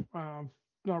 so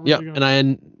not really and I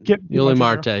had Yuli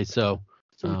Marte, so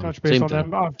we touch base on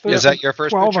them. Is that your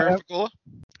first pitcher, Fagula?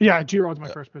 Yeah, G-Rod's my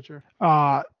first pitcher.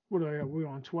 What do I have? We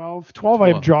on 12? 12,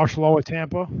 I have Josh Lowe at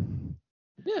Tampa.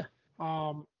 Yeah.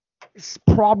 It's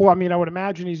probably, I would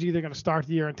imagine he's either going to start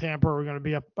the year in Tampa or we're going to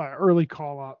be up early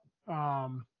call up.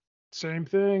 Same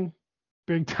thing,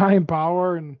 big time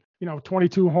power and,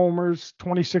 22 homers,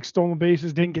 26 stolen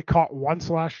bases, didn't get caught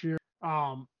once last year.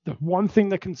 The one thing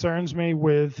that concerns me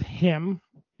with him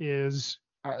is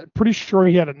pretty sure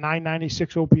he had a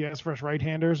 996 OPS versus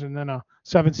right-handers and then a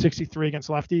 763 against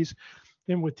lefties.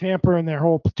 And with Tampa and their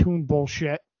whole platoon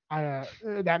bullshit,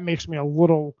 that makes me a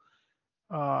little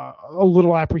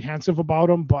apprehensive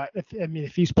about him. But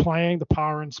if he's playing, the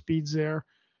power and speed's there.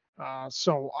 I'm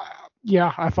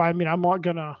not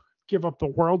gonna give up the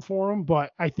world for him,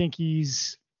 but I think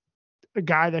he's a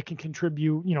guy that can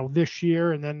contribute, this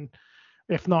year, and then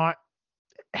if not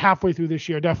halfway through this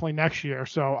year, definitely next year.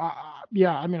 So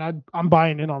I'm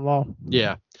buying in on Lowe.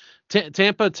 Yeah,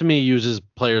 Tampa to me uses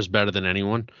players better than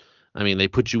anyone. They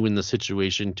put you in the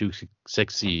situation to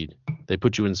succeed. They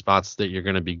put you in spots that you're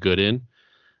going to be good in.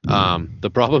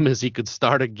 The problem is he could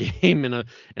start a game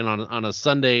on a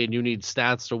Sunday and you need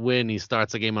stats to win. He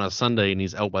starts a game on a Sunday and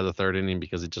he's out by the 3rd inning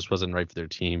because it just wasn't right for their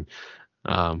team.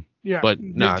 But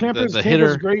the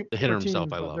hitter, great the hitter himself,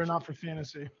 teams, I love. They're not for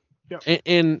fantasy. Yep.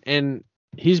 And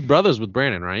he's brothers with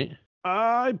Brandon, right?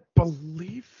 I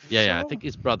believe. Yeah, so. I think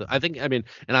he's brother. And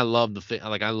I love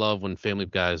I love when family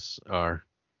guys are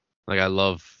like, I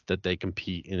love that they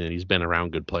compete and he's been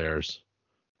around good players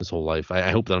his whole life.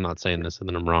 I hope that I'm not saying this and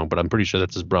then I'm wrong, but I'm pretty sure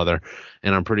that's his brother,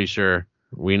 and I'm pretty sure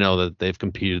we know that they've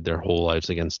competed their whole lives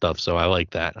against stuff. So I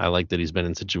like that. I like that he's been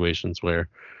in situations where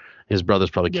his brother's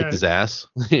probably kicked his ass.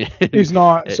 He's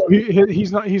not. So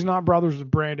he's not brothers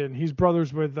with Brandon. He's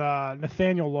brothers with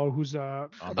Nathaniel Lowe, who's from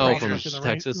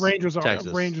Texas,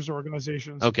 Rangers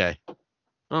organizations. Okay.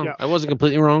 I wasn't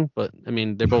completely wrong, but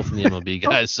they're both in the MLB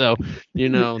guys, so you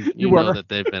know that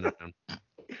they've been around.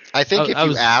 I think if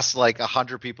you ask like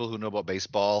 100 people who know about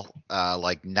baseball,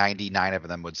 like 99 of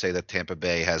them would say that Tampa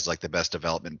Bay has like the best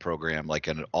development program like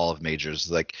in all of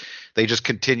majors. Like they just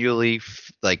continually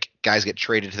guys get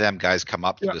traded to them, guys come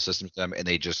up through the system to them, and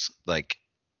they just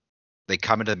they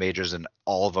come into the majors and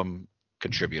all of them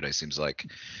contribute. It seems like,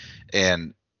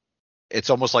 and it's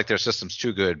almost like their system's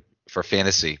too good for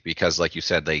fantasy because, like you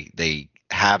said, they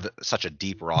have such a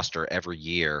deep roster every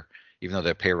year, even though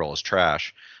their payroll is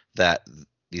trash, that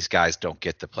these guys don't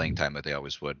get the playing time that they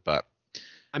always would. But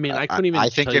I couldn't even. I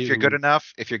think if you're good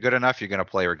enough, you're going to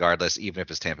play regardless, even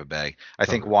if it's Tampa Bay. I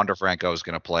think Wander Franco is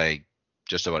going to play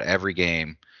just about every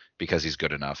game because he's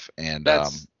good enough. And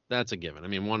that's a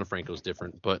given. Wander Franco's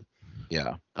different, but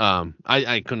yeah.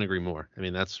 I couldn't agree more.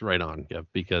 That's right on, Kev,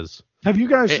 because. Have you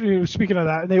guys, speaking of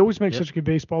that, they always make such good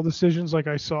baseball decisions. Like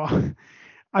I saw,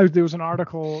 there was an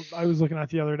article I was looking at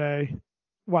the other day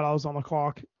while I was on the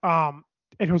clock.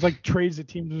 And it was like trades that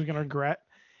teams are going to regret.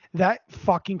 That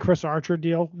fucking Chris Archer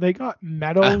deal, they got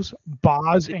Meadows,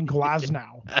 Boz, and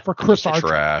Glasnow for Chris Archer.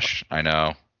 Trash, I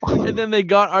know. And then they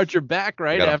got Archer back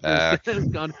after he's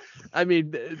gone.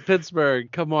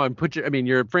 Pittsburgh, come on,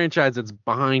 you're a franchise that's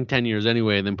behind 10 years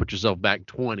anyway, and then put yourself back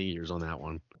 20 years on that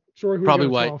one. Sure, probably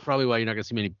why you're not gonna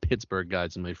see many Pittsburgh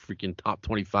guys in my freaking top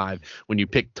 25 when you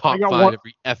pick top 5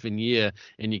 every effing year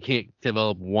and you can't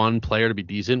develop one player to be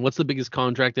decent. What's the biggest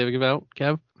contract they ever give out,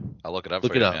 Kev? I'll look it up.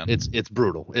 Look it up. Man. It's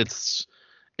brutal. It's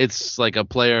like a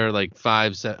player like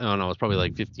it's probably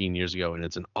like 15 years ago, and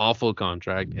it's an awful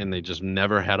contract, and they just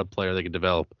never had a player they could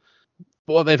develop.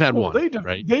 Well, they've had one,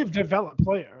 right? They've developed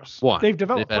players. They've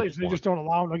developed players. They just don't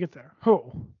allow them to get there.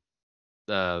 Who?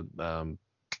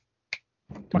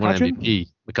 One MVP,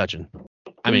 McCutcheon.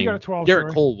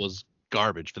 Garrett Cole was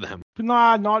garbage for them.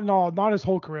 Not his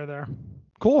whole career there.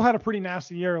 Cole had a pretty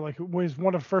nasty year. Like it was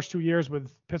one of the first 2 years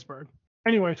with Pittsburgh.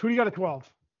 Anyways, who do you got at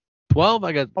 12? 12,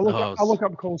 I got. I'll look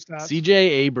up Cole stats. C.J.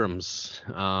 Abrams.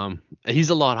 He's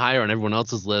a lot higher on everyone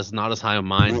else's list, not as high on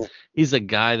mine. He's a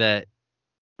guy that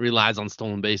relies on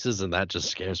stolen bases, and that just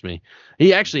scares me.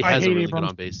 He actually has a really good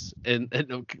on base,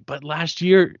 but last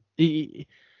year, I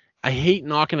hate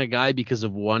knocking a guy because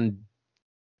of one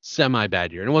semi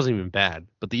bad year, and it wasn't even bad.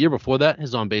 But the year before that,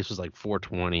 his on base was like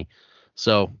 420.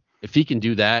 So if he can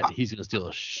do that, he's gonna steal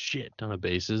a shit ton of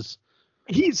bases.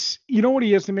 You know what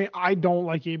he is to me? I don't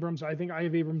like Abrams. I think I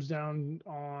have Abrams down.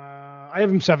 I have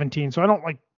him 17, so I don't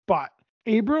like. But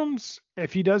Abrams,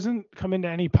 if he doesn't come into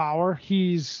any power,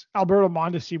 he's Alberto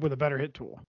Mondesi with a better hit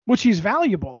tool, which he's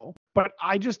valuable. But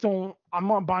I just don't. I'm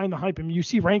not buying the hype. I mean, you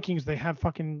see rankings, they have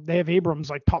Abrams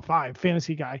like top 5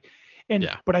 fantasy guy,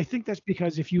 but I think that's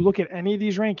because if you look at any of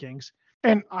these rankings,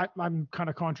 and I'm kind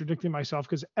of contradicting myself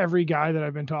because every guy that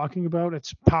I've been talking about,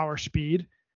 it's power speed,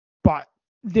 but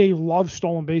they love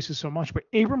stolen bases so much, but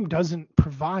Abram doesn't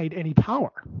provide any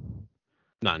power.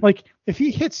 None. Like if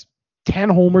he hits 10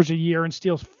 homers a year and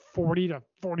steals 40 to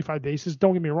 45 bases,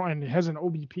 don't get me wrong, and has an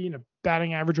OBP and a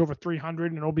batting average over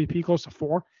 300 and an OBP close to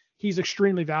 4, he's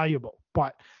extremely valuable.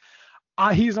 But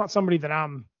he's not somebody that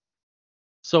I'm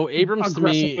so Abrams to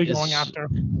me is going after.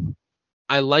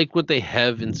 I like what they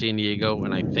have in San Diego,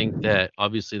 and I think that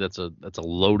obviously that's a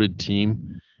loaded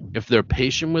team. If they're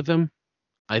patient with him,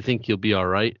 I think he'll be all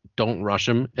right. Don't rush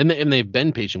him. And they've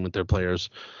been patient with their players.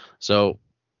 So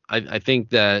I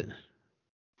think that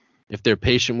if they're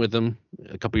patient with him,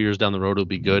 a couple years down the road, it'll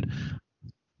be good.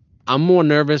 I'm more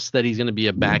nervous that he's going to be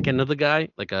a back end of the guy,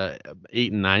 like a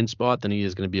 8 and 9 spot, than he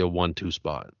is going to be a 1-2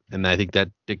 spot. And I think that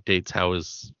dictates how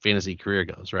his fantasy career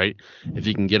goes, right? If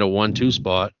he can get a 1-2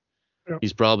 spot,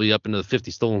 he's probably up into the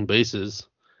 50 stolen bases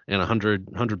and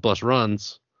 100 plus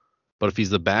runs. But if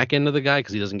he's the back end of the guy,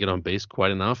 because he doesn't get on base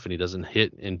quite enough and he doesn't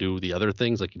hit and do the other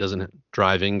things, like he doesn't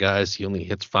drive in guys, he only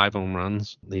hits 5 home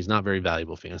runs, he's not very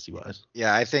valuable fantasy wise.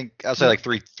 Yeah, I think I'll say like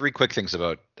three quick things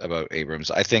about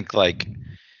Abrams. I think like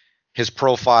his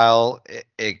profile,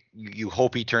 you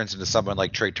hope he turns into someone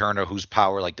like Trey Turner, whose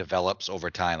power like develops over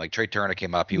time. Like Trey Turner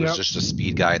came up, he was just a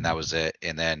speed guy and that was it.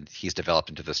 And then he's developed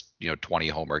into this 20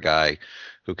 homer guy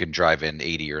who can drive in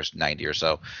 80 or 90 or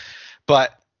so.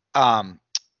 But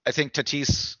I think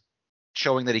Tatis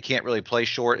showing that he can't really play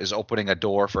short is opening a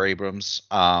door for Abrams.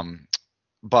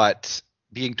 But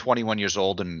being 21 years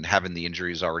old and having the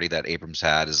injuries already that Abrams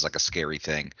had is like a scary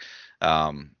thing.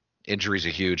 Injuries are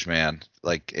huge, man,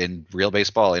 like in real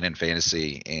baseball and in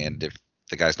fantasy. And if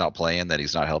the guy's not playing, then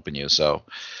he's not helping you. So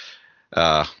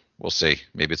we'll see.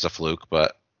 Maybe it's a fluke,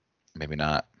 but maybe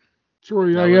not. Sure.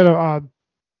 Yeah, I got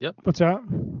Yep. What's that?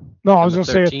 No, I was going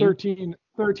to say at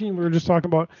 13 we were just talking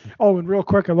about. Oh, and real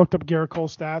quick, I looked up Garrett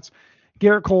Cole's stats.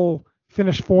 Garrett Cole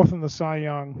finished 4th in the Cy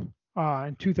Young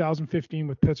in 2015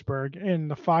 with Pittsburgh. In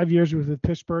the 5 years he was with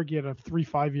Pittsburgh, he had a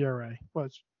 3.5 ERA.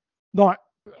 Was not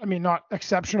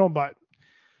exceptional, but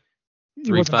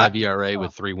 3.5 ERA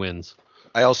with 3 wins.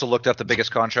 I also looked up the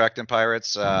biggest contract in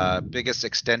Pirates. Biggest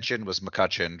extension was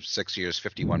McCutchen, 6 years,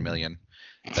 $51 million.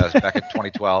 That was back in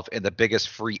 2012. And the biggest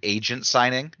free agent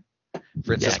signing,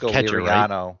 Francisco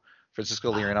Liriano. Right?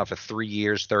 Francisco Liriano for 3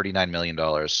 years, $39 million.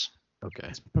 Okay.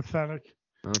 It's pathetic.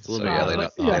 That's a little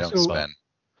they don't spend.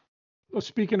 Well,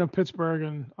 speaking of Pittsburgh,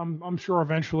 and I'm sure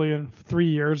eventually in 3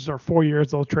 years or 4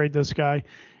 years they'll trade this guy,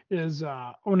 is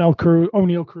O'Neal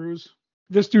Cruz.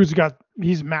 This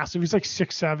he's massive. He's like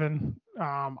 6'7".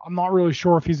 I'm not really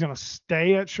sure if he's going to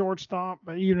stay at shortstop,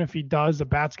 but even if he does, the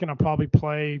bat's going to probably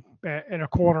play in a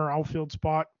corner outfield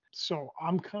spot. So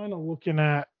I'm kind of looking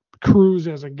at Cruz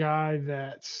as a guy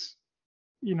that's,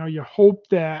 you hope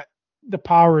that the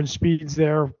power and speed's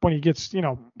there when he gets,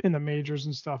 in the majors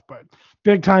and stuff, but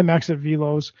big time exit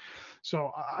velos.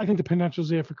 So I think the potential's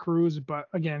there for Cruz, but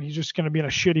again, he's just going to be in a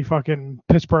shitty fucking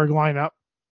Pittsburgh lineup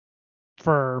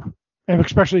and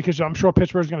especially because I'm sure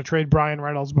Pittsburgh's going to trade Brian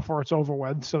Reynolds before it's over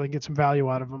with, so they get some value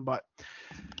out of him. But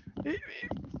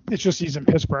it's just he's in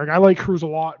Pittsburgh. I like Cruz a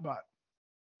lot, but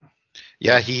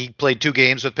yeah, he played 2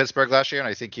 games with Pittsburgh last year, and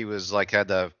I think he was had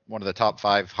one of the top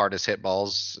 5 hardest hit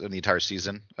balls in the entire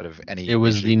season out of any. It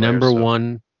was the number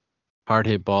 1 hard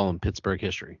hit ball in Pittsburgh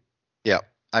history. Yeah.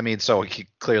 I mean, so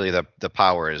clearly the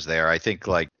power is there. I think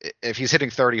if he's hitting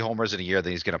 30 homers in a year,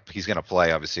 then he's gonna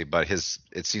play, obviously. But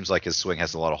it seems like his swing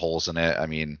has a lot of holes in it. I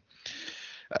mean,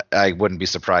 I wouldn't be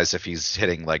surprised if he's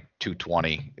hitting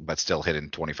 220, but still hitting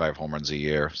 25 home runs a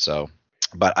year. So,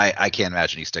 but I can't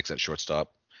imagine he sticks at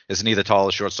shortstop. Isn't he the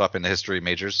tallest shortstop in the history of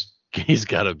majors? He's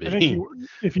got to be.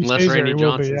 If he Unless Randy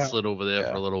Johnson be, slid over there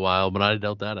for a little while, but I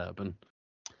doubt that happened.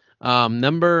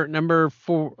 Number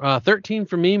 13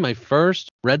 for me, my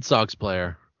first Red Sox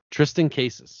player, Tristan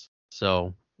Casas.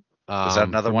 So Is that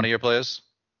another one of your players?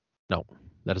 No,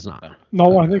 that is not.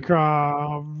 No, I think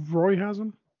Roy has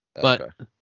him. But Okay.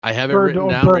 I have it written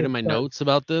down right in my notes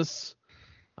about this.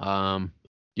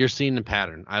 You're seeing the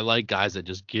pattern. I like guys that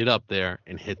just get up there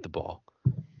and hit the ball.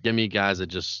 Give me guys that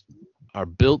just are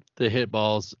built to hit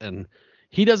balls, and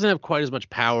he doesn't have quite as much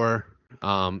power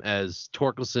as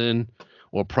Torkelson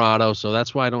or Prado, so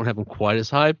that's why I don't have him quite as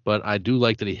high, but I do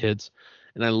like that he hits,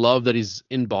 and I love that he's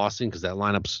in Boston because that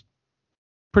lineup's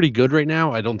pretty good right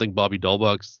now. I don't think Bobby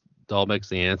Dahlbeck's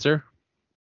the answer.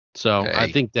 So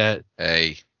I think that...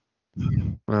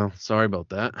 Well, sorry about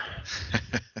that.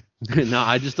 No,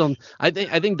 I just don't. I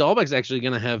think Dahlbeck's actually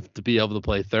going to have to be able to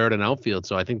play third and outfield,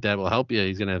 so I think that will help you.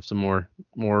 He's going to have some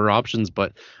more options,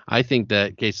 but I think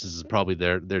that Casas is probably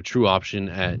their true option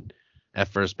at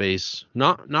first base.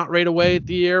 Not right away at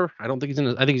the year. I think he's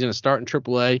going to start in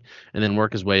AAA and then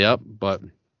work his way up. But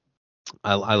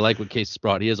I like what Casas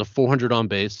brought. He has a 400 on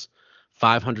base,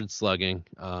 500 slugging.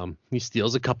 He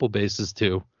steals a couple bases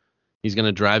too. He's going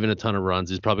to drive in a ton of runs.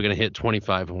 He's probably going to hit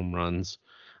 25 home runs.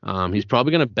 He's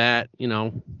probably going to bat,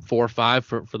 4 or 5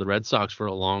 for the Red Sox for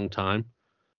a long time.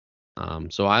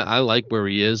 So I like where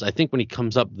he is. I think when he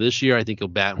comes up this year, I think he'll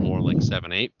bat more like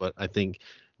 7, 8. But I think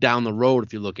down the road,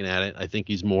 if you're looking at it, I think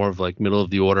he's more of like middle of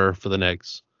the order for the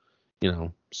next,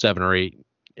 7 or 8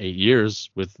 years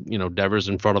with, Devers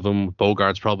in front of him,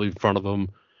 Bogart's probably in front of him.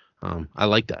 I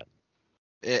like that.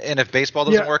 And if baseball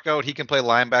doesn't work out, he can play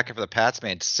linebacker for the Pats,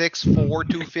 man. 6'4",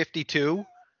 252.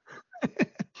 Yeah,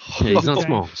 he's not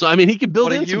small. So, I mean, he can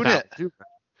build in some unit.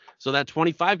 So that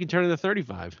 25 can turn into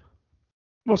 35.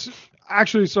 Well,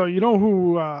 actually, so you know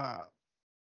who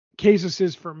Casas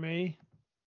is for me?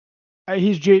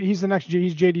 He's the next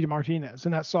he's JD Martinez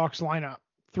in that Sox lineup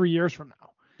 3 years from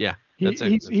now. Yeah.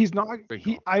 He's not.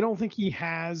 I don't think he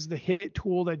has the hit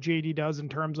tool that JD does in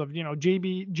terms of,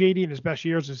 JD in his best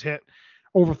years has hit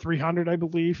over 300, I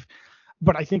believe.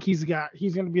 But I think he's going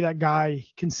to be that guy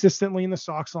consistently in the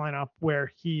Sox lineup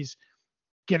where he's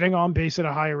getting on base at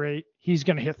a high rate. He's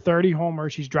going to hit 30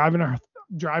 homers. He's driving in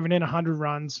 100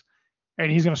 runs, and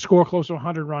he's going to score close to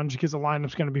 100 runs because the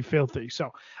lineup's going to be filthy.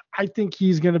 So I think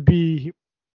he's going to be,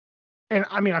 and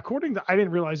I mean, I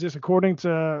didn't realize this, according to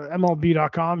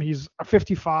MLB.com, he's a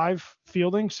 55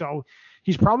 fielding. So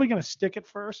he's probably going to stick at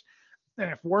first. And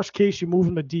if worst case, you move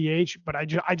him to DH, but I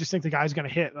just think the guy's going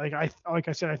to hit. Like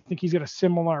I said, I think he's got a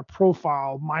similar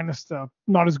profile, minus the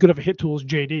not as good of a hit tool as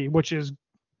JD, which is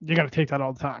you got to take that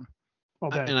all the time.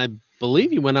 And I believe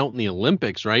he went out in the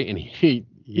Olympics, right? And he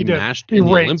mashed in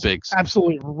the Olympics.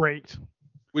 Absolutely raked.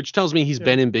 Which tells me he's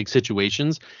been in big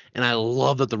situations. And I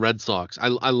love that the Red Sox, I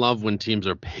love when teams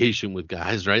are patient with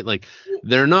guys, right? Like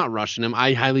they're not rushing him.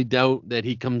 I highly doubt that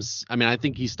he comes. I mean, I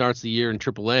think he starts the year in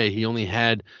AAA. He only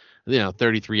had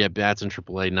 33 at bats in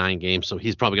AAA, 9 games. So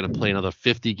he's probably going to play another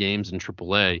 50 games in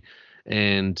AAA.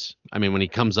 And I mean, when he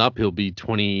comes up, he'll be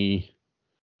 22.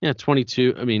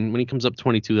 I mean, when he comes up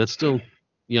 22, that's still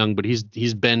young, but he's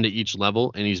been to each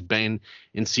level and he's been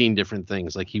and seen different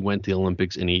things. Like he went to the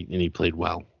Olympics and he played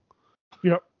well.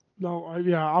 Yep. No,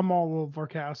 I'm all over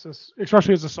Casas,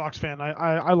 especially as a Sox fan.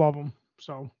 I love him.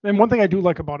 So, and one thing I do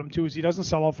like about him too is he doesn't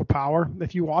sell out for power.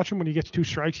 If you watch him when he gets 2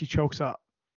 strikes, he chokes up.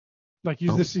 Like he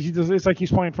does. It's like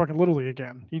he's playing fucking Little League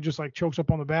again. He just like chokes up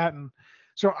on the bat, and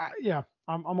so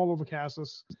I'm all over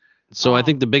Casas. So I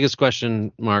think the biggest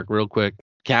question, Mark, real quick,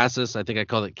 Casas. I think I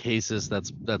called it Casas.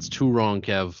 That's 2 wrong,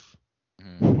 Kev.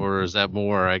 Or is that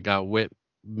more? I got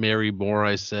Mary Moore.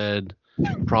 I said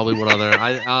probably what other?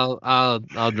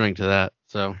 I'll drink to that.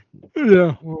 So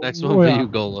yeah. Next one for you,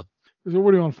 Gola. Is it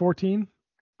what are you on 14?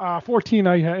 14.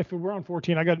 If we're on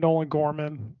 14, I got Nolan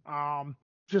Gorman.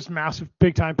 Just massive,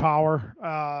 big time power.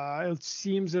 It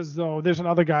seems as though there's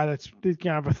another guy that's going to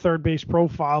have a third base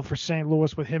profile for St.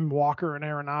 Louis with him, Walker, and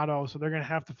Arenado. So they're going to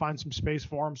have to find some space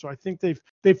for him. So I think they've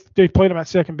played him at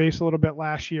second base a little bit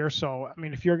last year. So I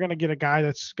mean, if you're going to get a guy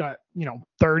that's got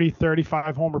 30,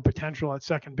 35 homer potential at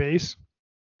second base,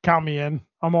 count me in.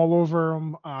 I'm all over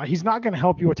him. He's not going to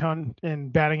help you a ton in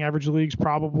batting average leagues.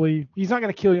 Probably he's not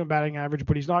going to kill you in batting average,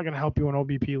 but he's not going to help you in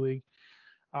OBP league.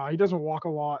 He doesn't walk a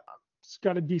lot. He's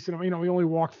got a decent, he only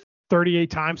walked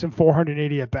 38 times and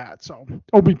 480 at bats. So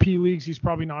OBP leagues, he's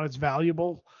probably not as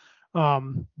valuable.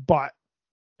 But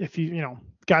if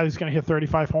guy who's going to hit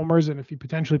 35 homers and if he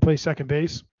potentially plays second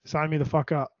base, sign me the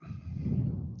fuck up.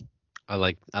 I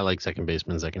like second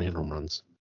basemen that can hit home runs.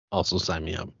 Also sign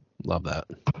me up. Love that.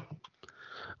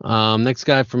 Next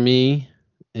guy for me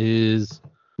is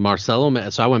Marcelo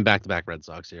Mayer. So I went back-to-back Red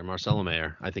Sox here. Marcelo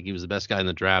Mayer. I think he was the best guy in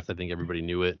the draft. I think everybody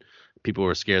knew it. People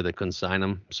were scared they couldn't sign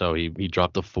him, so he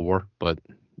dropped to 4. But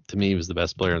to me, he was the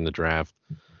best player in the draft.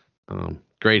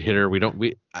 Great hitter.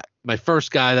 My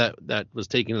first guy that was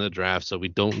taken in the draft, so we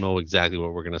don't know exactly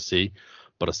what we're gonna see.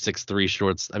 But a 6'3"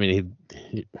 shorts. I mean,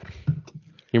 he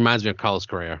reminds me of Carlos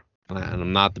Correa, and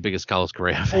I'm not the biggest Carlos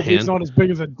Correa fan. Hopefully he's not as big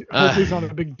as hopefully he's not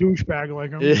a big douchebag like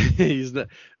him. He's not,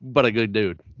 but a good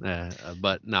dude.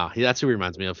 But no, that's who he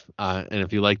reminds me of. And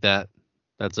if you like that,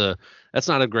 that's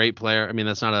not a great player. I mean,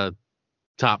 that's not a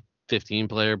top 15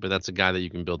 player, but that's a guy that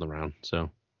you can build around. So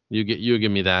you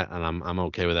give me that, and I'm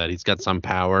okay with that. He's got some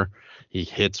power. He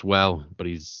hits well, but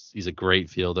he's a great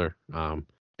fielder.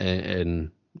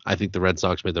 And I think the Red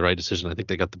Sox made the right decision. I think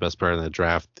they got the best player in the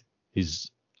draft. He's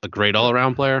a great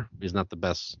all-around player. He's not the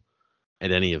best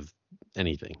at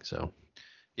anything. So,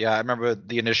 yeah, I remember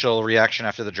the initial reaction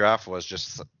after the draft was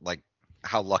just like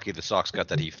how lucky the Sox got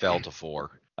that he fell to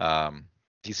 4.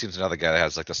 He seems another guy that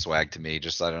has like the swag to me.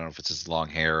 Just I don't know if it's his long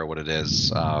hair or what it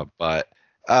is. But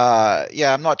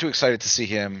yeah, I'm not too excited to see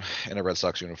him in a Red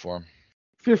Sox uniform.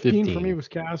 15 for me was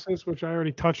Cassis, which I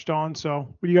already touched on. So,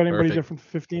 do you got anybody different for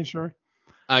 15, sure?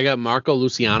 I got Marco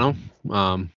Luciano.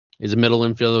 He's a middle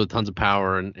infielder with tons of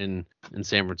power in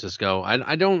San Francisco.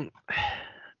 I don't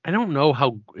know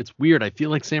how it's weird. I feel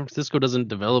like San Francisco doesn't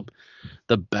develop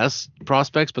the best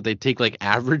prospects, but they take like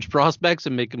average prospects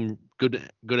and make them good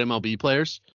MLB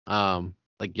players.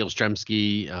 Like Gil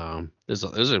Stremski. There's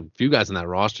a few guys in that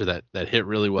roster that hit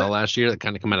really well last year that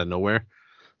kind of come out of nowhere.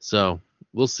 So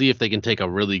we'll see if they can take a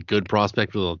really good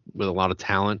prospect with a lot of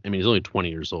talent. I mean, he's only 20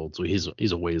 years old, so he's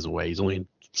a ways away. He's only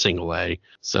single A.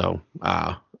 So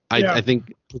I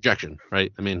think projection,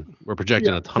 right? I mean, we're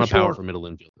projecting a ton of power for middle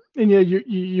infield. And yeah,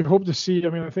 you hope to see. I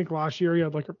mean, I think last year he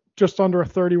had like just under a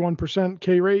 31%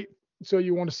 K rate, so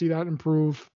you want to see that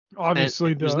improve.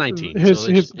 Obviously, he was 19,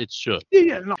 it should.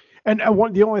 Yeah, no. And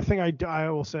the only thing I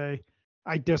will say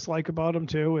I dislike about him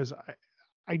too is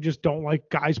I just don't like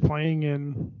guys playing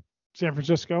in San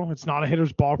Francisco. It's not a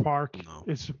hitter's ballpark. No.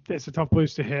 It's a tough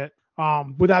place to hit.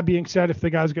 With that being said, if the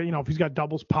guy's got, if he's got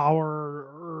doubles power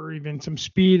or even some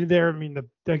speed there, I mean,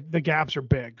 the gaps are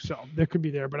big, so that could be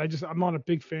there. But I'm not a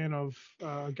big fan of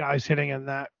guys hitting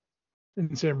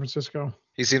in San Francisco.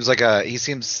 I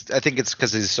think it's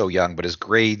because he's so young, but his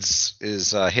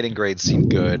hitting grades seem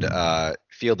good.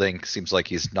 Fielding seems like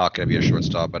he's not going to be a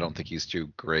shortstop. I don't think he's too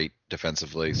great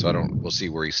defensively, so we'll see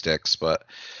where he sticks. But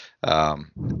I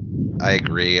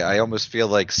agree. I almost feel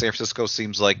like San Francisco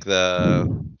seems like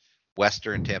the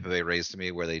Western Tampa Bay Rays to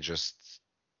me, where they just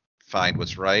find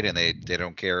what's right and they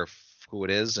don't care who it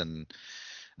is. And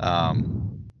I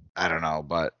don't know,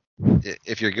 but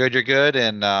if you're good, you're good.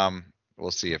 And we'll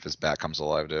see if his bat comes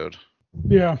alive, dude.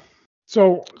 Yeah.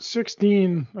 So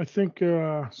 16, I think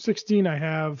 16, I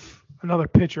have another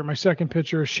pitcher. My second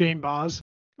pitcher is Shane Baz.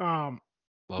 Boz.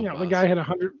 The guy had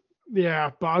 100. Yeah,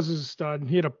 Baz is a stud.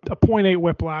 He had a .8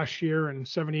 whip last year in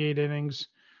 78 innings.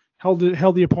 Held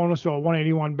the opponents to a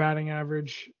 181 batting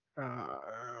average,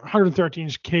 113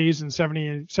 Ks and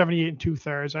 78 and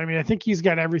 2/3. I mean, I think he's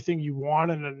got everything you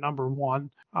want in a number one.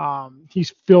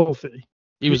 He's filthy.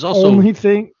 He was also only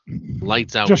thing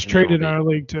lights out. Just traded in our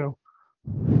league too.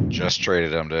 Just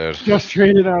traded him, dude. Just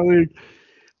traded our league.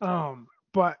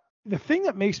 But the thing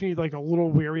that makes me like a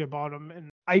little weary about him, and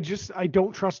I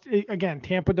don't trust. Again,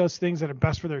 Tampa does things that are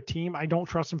best for their team. I don't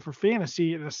trust him for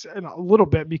fantasy in a little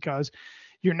bit because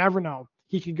you never know.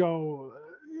 He could go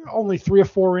only 3 or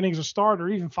 4 innings a start, or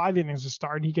even 5 innings a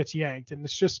start, and he gets yanked. And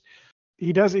it's just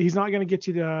he's not going to get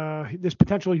you this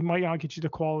potential. He might not get you the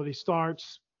quality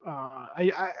starts.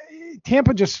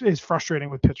 Tampa just is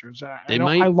frustrating with pitchers.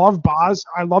 I love Baz.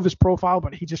 I love his profile,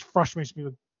 but he just frustrates me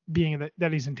with being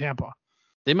that he's in Tampa.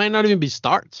 They might not even be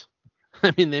starts.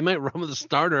 I mean, they might run with a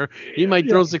starter. He might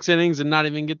throw 6 innings and not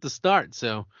even get the start.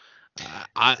 So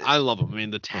I love him. I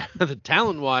mean, the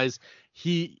talent-wise,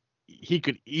 he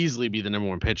could easily be the number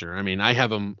 1 pitcher. I mean, I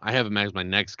have him as my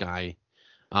next guy.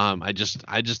 I just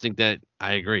think that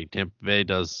I agree. Tampa Bay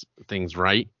does things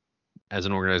right as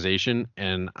an organization,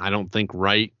 and I don't think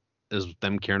right is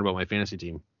them caring about my fantasy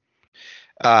team.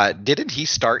 Didn't he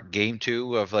start game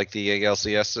 2 of like the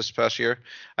ALCS this past year?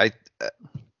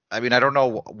 I mean, I don't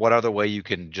know what other way you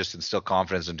can just instill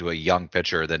confidence into a young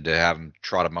pitcher than to have him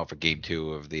trot him out for game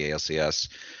 2 of the ALCS.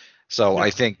 So yeah. I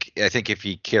think if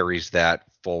he carries that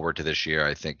forward to this year,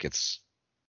 I think it's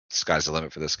sky's the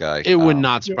limit for this guy. It would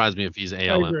not surprise me if he's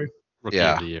AL Rookie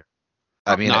of the Year.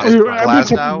 I mean, is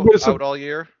Glasnow out all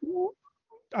year?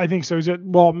 I think so.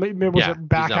 Maybe was it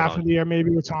back half of the year, maybe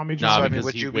with Tommy John? No, I mean,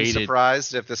 would you be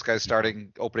surprised if this guy's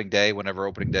starting opening day, whenever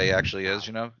opening day actually is?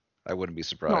 I wouldn't be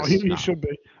surprised. No, he should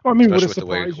be. I mean, especially with the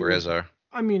way Rays are.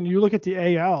 I mean, you look at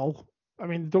the AL. I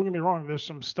mean, don't get me wrong. There's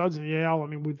some studs in the AL. I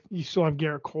mean, you still have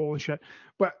Garrett Cole and shit.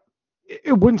 But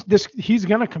it wouldn't. He's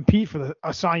gonna compete for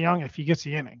a Cy Young if he gets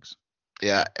the innings.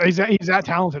 Yeah, he's that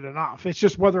talented enough. It's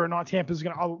just whether or not Tampa's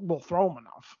will throw him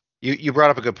enough. You brought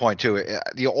up a good point too.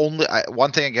 The only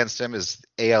one thing against him is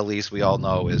AL East. We all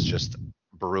know is just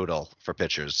brutal for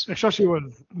pitchers, especially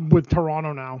with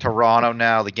Toronto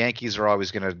now. The Yankees are always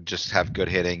going to just have good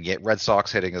hitting. Yet Red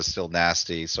Sox hitting is still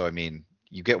nasty. So I mean,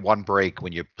 you get one break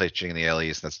when you're pitching in the AL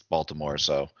East. That's Baltimore.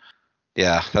 So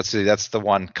yeah, that's the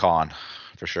one con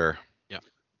for sure. Yeah,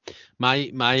 my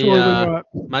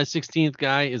 16th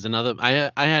guy is another.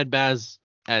 I had Baz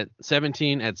at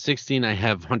 17. At 16, I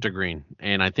have Hunter Green,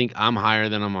 and I think I'm higher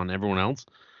than him on everyone else.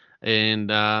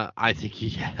 And I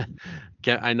think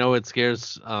I know it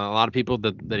scares a lot of people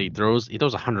that he throws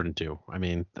 102. I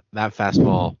mean, that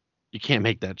fastball, you can't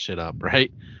make that shit up,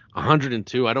 right?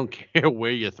 102. I don't care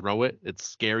where you throw it. It's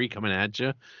scary coming at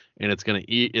you, and it's gonna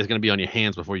be on your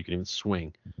hands before you can even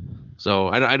swing. So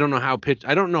I don't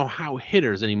know how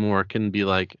hitters anymore can be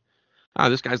like,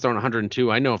 this guy's throwing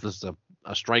 102. I know if this is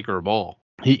a strike or a ball.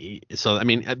 So I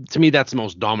mean, to me, that's the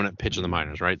most dominant pitch in the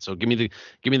minors, right? So give me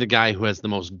the guy who has the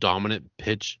most dominant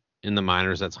pitch in the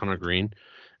minors. That's Hunter Green,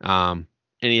 and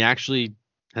he actually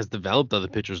has developed other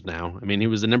pitchers now. I mean, he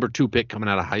was the number 2 pick coming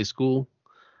out of high school,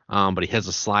 but he has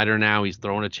a slider now. He's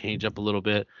throwing a changeup a little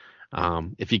bit.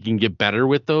 If he can get better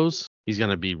with those, he's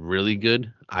gonna be really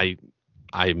good.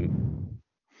 I'm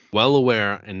well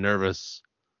aware and nervous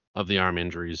of the arm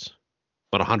injuries,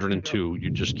 but 102,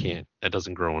 you just can't. That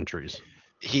doesn't grow on trees.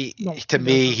 I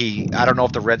don't know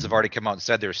if the Reds have already come out and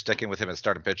said they're sticking with him as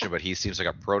starting pitcher, but he seems like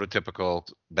a prototypical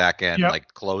back end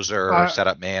like closer or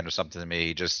setup man or something to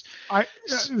me. I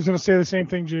was gonna say the same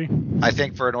thing, G. I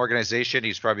think for an organization,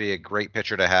 he's probably a great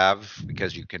pitcher to have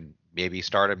because you can maybe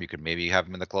start him, you can maybe have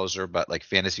him in the closer, but like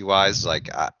fantasy wise, like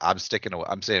I'm staying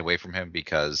away from him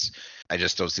because I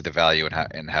just don't see the value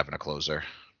in having a closer.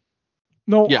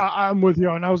 No, yeah. I'm with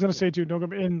you, and I was gonna say too.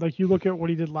 And like you look at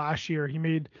what he did last year, he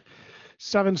made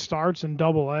 7 starts in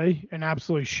AA and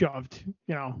absolutely shoved,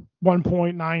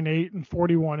 1.98 and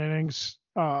 41 innings,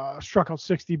 struck out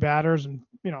 60 batters and,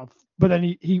 but then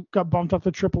he got bumped up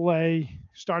to AAA,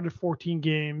 started 14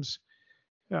 games,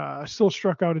 still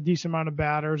struck out a decent amount of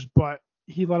batters, but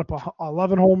he let up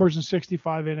 11 homers in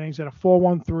 65 innings at a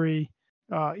 4.13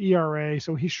 ERA.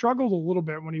 So he struggled a little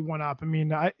bit when he went up. I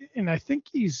mean, I think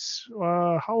he's,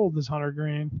 how old is Hunter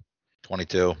Green?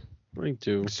 22.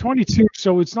 22. He's 22,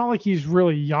 so it's not like he's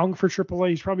really young for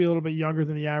AAA. He's probably a little bit younger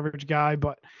than the average guy,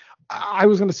 but I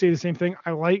was going to say the same thing.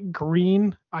 I like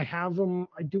Green. I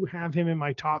do have him in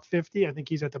my top 50. I think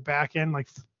he's at the back end, like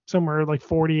somewhere like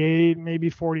 48, maybe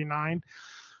 49.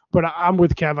 But I'm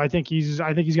with Kev. I think he's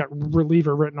got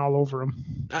reliever written all over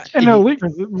him.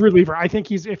 Reliever. I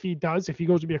think if he goes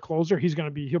to be a closer,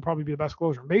 he'll probably be the best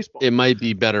closer in baseball. It might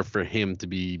be better for him to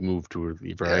be moved to a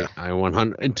reliever. Yeah. I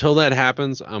 100 until that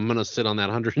happens. I'm gonna sit on that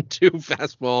 102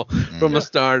 fastball from a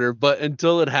starter. But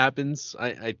until it happens,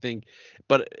 I think.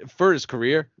 But for his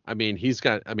career, I mean, he's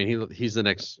the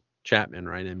next Chapman,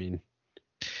 right? I mean,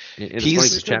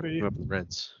 he's Chapman up with the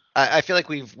Reds. I feel like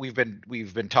we've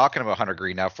been talking about Hunter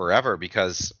Green now forever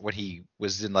because when he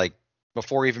was in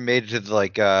before he even made it to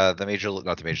not the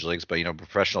major leagues, but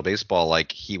professional baseball,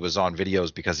 like he was on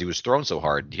videos because he was thrown so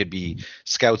hard. He'd be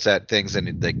scouts at things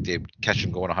and they'd catch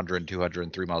him going 100,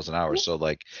 200, 3 miles an hour. So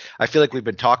I feel like we've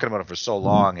been talking about him for so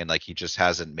long and he just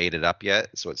hasn't made it up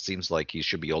yet. So it seems like he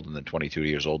should be older than 22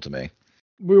 years old to me.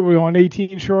 We were on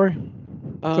 18, Shore?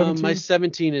 My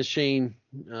 17 is Shane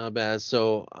Baz.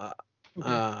 So. Okay.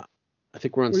 I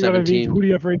think we're on 17. Who do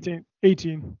you have for 18?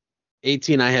 18.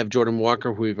 18, I have Jordan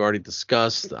Walker, who we've already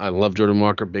discussed. I love Jordan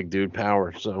Walker, big dude,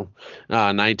 power. So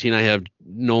 19, I have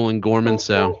Nolan Gorman.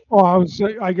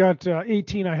 I got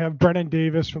 18. I have Brennan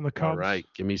Davis from the Cubs. All right,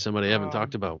 give me somebody I haven't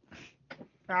talked about.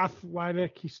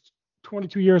 Athletic. He's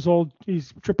 22 years old.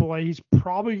 He's AAA. He's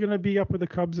probably going to be up with the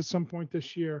Cubs at some point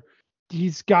this year.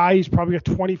 He's probably got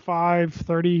 25,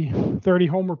 30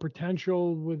 homer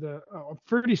potential with a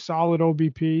pretty solid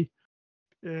OBP.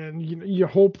 And you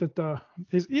hope that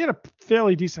he had a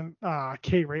fairly decent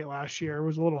K rate last year. It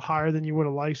was a little higher than you would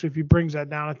have liked. So if he brings that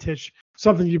down a titch,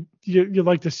 something you'd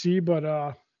like to see. But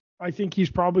I think he's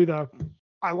probably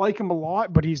I like him a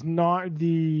lot, but he's not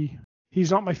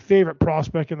my favorite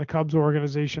prospect in the Cubs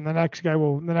organization. The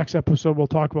next episode we'll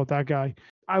talk about that guy.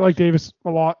 I like Davis a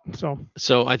lot.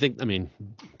 So I think,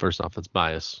 first off, it's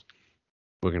bias.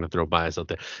 We're going to throw bias out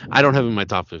there. I don't have him in my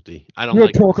top 50. I don't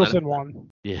like Torkelson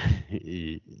one. Yeah,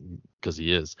 because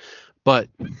he is. But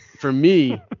for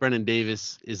me, Brennan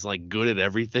Davis is good at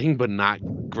everything, but not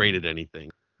great at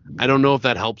anything. I don't know if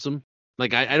that helps him. I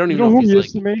don't even know if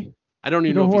he's to me? I don't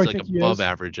even know if he's above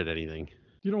average at anything.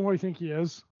 You know who I think he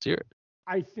is? Let's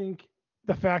I think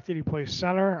the fact that he plays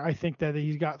center, I think that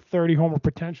he's got 30 homer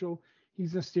potential.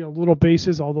 He's going to steal little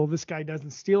bases, although this guy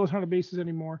doesn't steal a ton of bases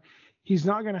anymore. He's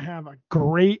not going to have a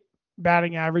great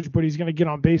batting average, but he's going to get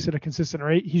on base at a consistent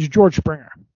rate. He's George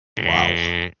Springer.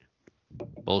 Wow.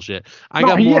 Bullshit.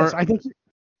 I think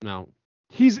no.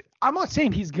 I'm not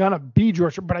saying he's going to be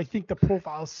George, but I think the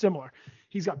profile is similar.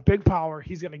 He's got big power.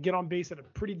 He's going to get on base at a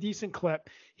pretty decent clip.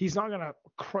 He's not going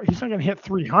to hit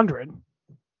 300,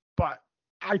 but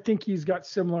I think he's got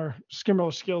similar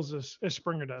skills as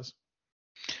Springer does.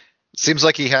 Seems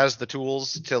like he has the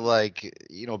tools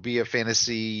to be a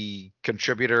fantasy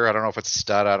contributor. I don't know if it's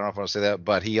stud. I don't know if I want to say that,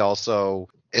 but he also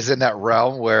is in that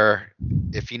realm where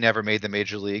if he never made the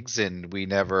major leagues and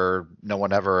no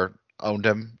one ever owned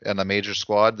him in a major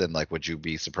squad, then would you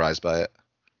be surprised by it?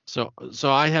 So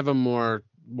I have him more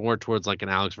towards like an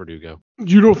Alex Verdugo.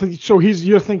 You don't think so?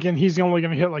 You're thinking he's only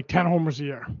going to hit 10 homers a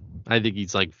year. I think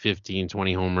he's 15,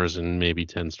 20 homers and maybe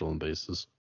 10 stolen bases.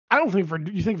 I don't think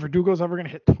you think Verdugo's ever going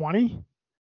to hit 20,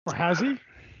 or has he?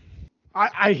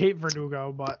 I hate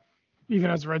Verdugo, but even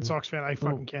as a Red Sox fan, I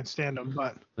fucking can't stand him.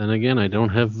 But then again, I don't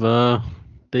have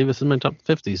Davis in my top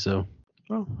 50, so.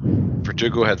 Well,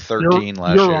 Verdugo had 13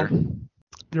 last year. Wrong.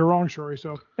 You're wrong, Shorey.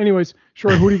 So, anyways,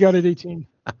 Shorey, who do you got at 18?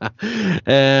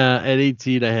 At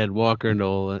 18, I had Walker,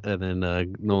 Nolan, and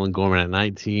then Nolan Gorman at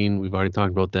 19. We've already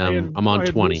talked about them. I'm on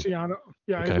 20. Luciano.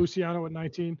 Yeah, I had Luciano at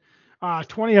 19.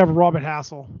 20, I have Robert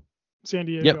Hassel, San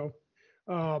Diego.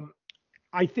 Yep.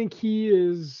 I think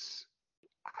he's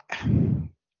going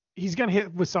to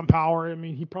hit with some power. I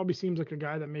mean, he probably seems like a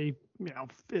guy that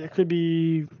it could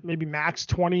be maybe max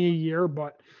 20 a year,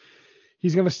 but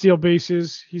he's going to steal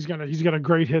bases. He's got a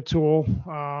great hit tool,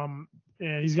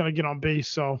 and he's going to get on base.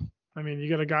 So, I mean, you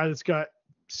got a guy that's got,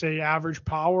 say, average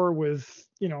power with,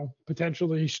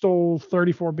 potentially he stole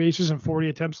 34 bases and 40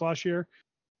 attempts last year.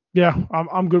 Yeah,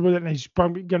 I'm good with it, and he's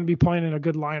probably going to be playing in a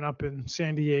good lineup in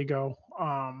San Diego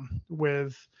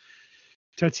with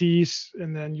Tatis,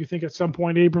 and then you think at some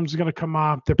point Abrams is going to come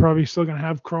up. They're probably still going to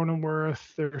have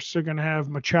Cronenworth. They're still going to have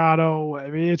Machado. I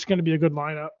mean, it's going to be a good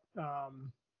lineup. I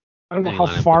don't know how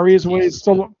far he is away. It's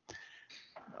still.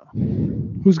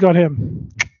 Who's got him?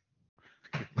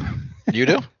 You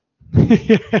do?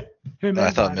 Yeah,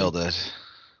 I thought Mill did.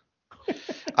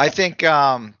 I think,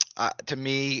 to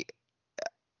me,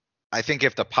 I think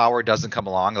if the power doesn't come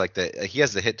along, he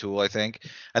has the hit tool. I think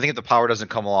if the power doesn't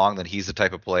come along, then he's the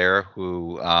type of player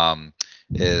who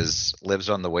lives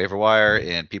on the waiver wire,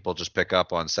 and people just pick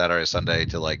up on Saturday or Sunday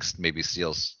to maybe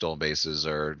steal stolen bases,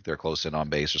 or they're close in on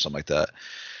base or something like that.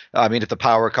 I mean, if the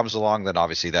power comes along, then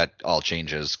obviously that all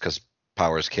changes because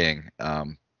power is king.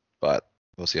 But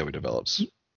we'll see how he develops.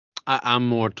 I'm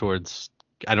more towards.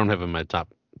 I don't have him in my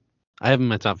top. I have him in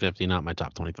my top 50, not my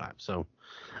top 25. So.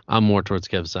 I'm more towards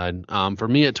Kev's side. For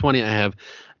me at 20, I have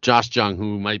Josh Jung,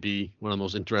 who might be one of the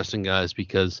most interesting guys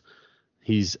because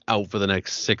he's out for the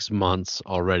next 6 months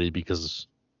already because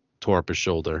tore up his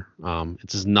shoulder.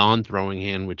 It's his non-throwing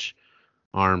hand, which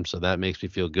arm, so that makes me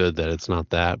feel good that it's not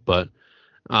that. But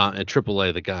at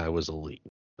AAA, the guy was elite.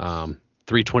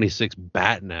 326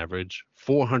 batting average,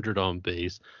 400 on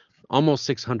base, almost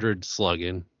 600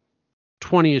 slugging,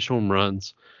 20-ish home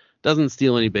runs. Doesn't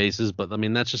steal any bases, but I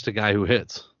mean that's just a guy who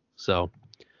hits. So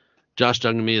Josh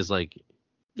Jung to me is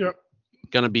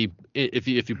gonna be, if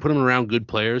you put him around good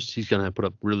players, he's gonna put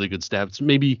up really good stats.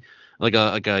 Maybe like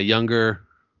a younger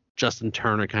Justin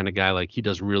Turner kind of guy. He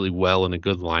does really well in a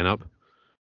good lineup.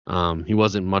 He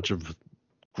wasn't much of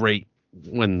great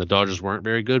when the Dodgers weren't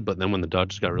very good, but then when the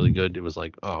Dodgers got really good, it was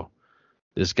like, oh,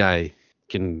 this guy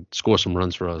can score some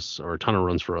runs for us, or a ton of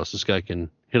runs for us. This guy can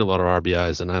hit a lot of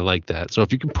RBIs, and I like that. So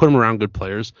if you can put him around good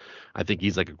players, I think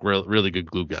he's a really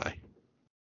good glue guy.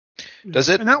 Does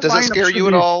it scare you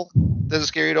at all? Does it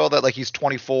scare you at all that he's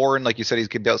 24 and you said he's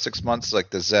gonna be out 6 months?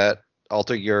 Does that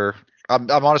alter your? I'm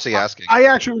honestly asking. I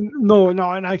actually no,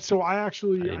 and I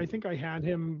think I had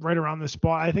him right around this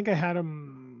spot. I think I had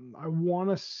him. I want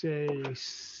to say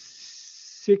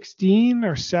 16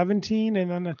 or 17,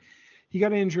 and then he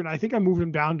got injured. I think I moved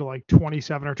him down to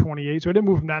 27 or 28, so I didn't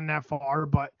move him down that far.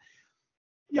 But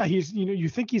yeah, he's you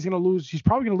think he's going to lose. He's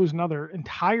probably going to lose another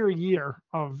entire year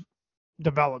of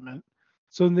development.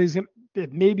 So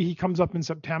maybe he comes up in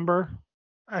September,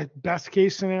 at best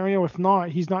case scenario. If not,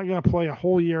 he's not going to play a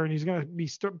whole year, and he's going to be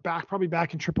probably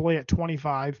back in AAA at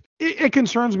 25. It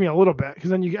concerns me a little bit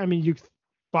because then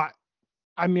but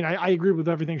I agree with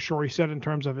everything Shorey said in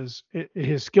terms of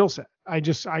his skill set.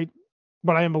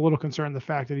 But I am a little concerned the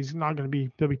fact that he's not going to be.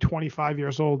 He'll be 25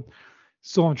 years old,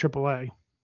 still in AAA.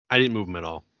 I didn't move him at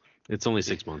all. It's only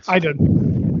 6 months. I did.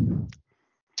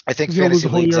 I think fantasy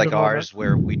leagues like ours,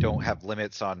 where we don't have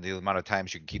limits on the amount of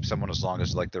times you can keep someone as long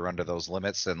as like they're under those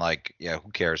limits, and like, yeah, who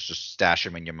cares? Just stash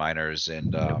him in your minors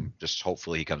and just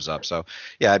hopefully he comes up. So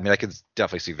yeah, I mean, I could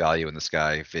definitely see value in this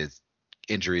guy if his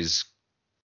injuries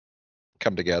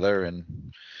come together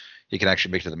and he can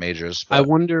actually make it to the majors. I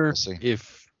wonder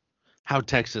how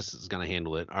Texas is going to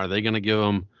handle it. Are they going to give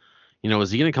him,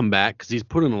 is he going to come back? Because he's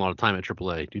put in a lot of time at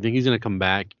AAA. Do you think he's going to come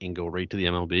back and go right to the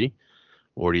MLB?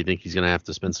 Or do you think he's going to have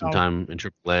to spend some time in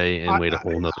AAA and wait a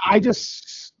whole nother year?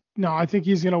 No, I think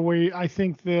he's going to wait. I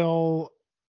think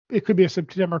it could be a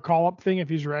September call-up thing if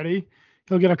he's ready.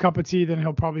 He'll get a cup of tea, then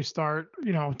he'll probably start,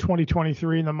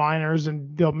 2023 in the minors,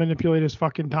 and they'll manipulate his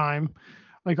fucking time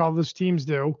like all those teams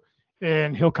do.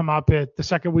 And he'll come up at the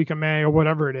second week of May or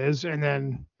whatever it is, and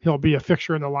then he'll be a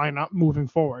fixture in the lineup moving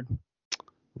forward.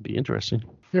 It'll be interesting.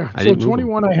 Yeah, so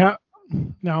 21 I have.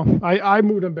 No, I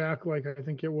moved him back, like I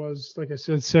think it was, like I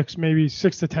said, 6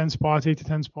 to 10 spots, 8 to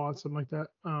 10 spots, something like that.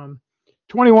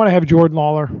 21 I have Jordan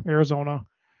Lawler, Arizona.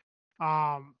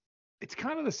 It's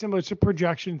kind of it's a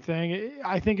projection thing.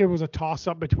 I think it was a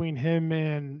toss-up between him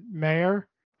and Mayer.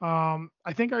 I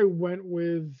think I went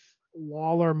with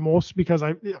Lawler most because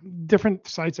different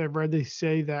sites I've read, they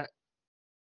say that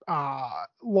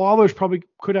Lawler's probably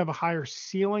could have a higher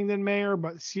ceiling than Mayer,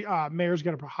 but Mayer's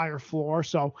got a higher floor.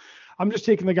 So I'm just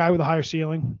taking the guy with a higher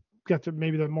ceiling, get to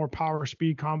maybe the more power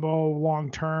speed combo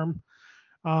long term.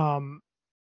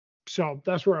 So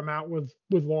that's where I'm at with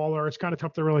Lawler. It's kind of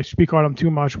tough to really speak on him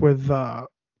too much without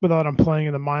him playing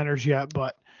in the minors yet.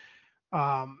 But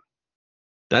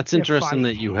that's interesting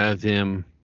that you have him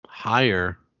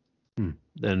higher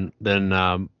than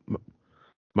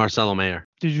Marcelo Mayer.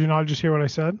 Did you not just hear what I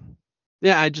said?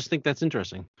 Yeah, I just think that's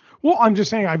interesting. Well, I'm just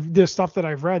saying there's stuff that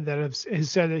I've read that has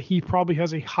said that he probably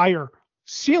has a higher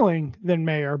ceiling than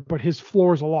Mayer, but his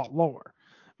floor is a lot lower.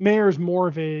 Mayer is more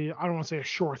of I don't want to say a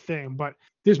sure thing, but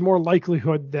there's more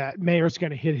likelihood that Mayer's going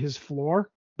to hit his floor.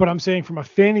 But I'm saying from a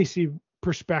fantasy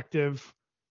perspective,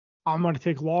 I'm going to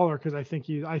take Lawler because I think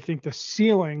the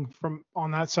ceiling from on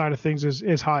that side of things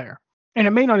is higher. And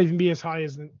it may not even be as high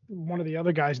as one of the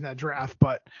other guys in that draft,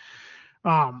 but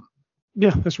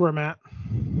yeah, that's where I'm at.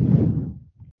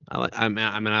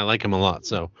 I like him a lot.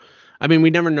 So, I mean, we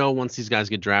never know once these guys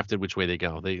get drafted which way they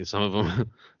go. Some of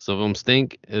them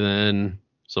stink, and then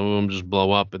some of them just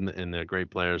blow up, and they're great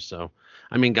players. So,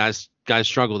 I mean, guys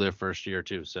struggle their first year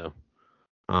too. So,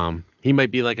 he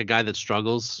might be like a guy that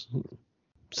struggles.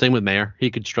 Same with Mayer.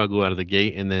 He could struggle out of the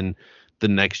gate, and then the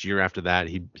next year after that,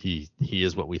 he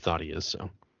is what we thought he is. So,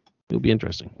 it'll be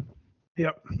interesting.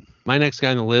 Yep. My next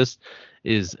guy on the list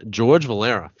is George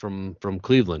Valera from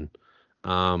Cleveland.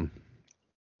 For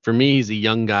me, he's a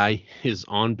young guy. His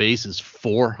on base is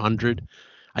 400.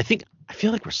 I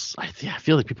feel like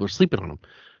people are sleeping on him.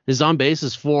 His on base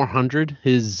is 400.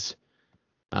 His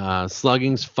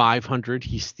slugging's 500.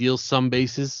 He steals some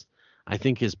bases. I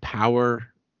think his power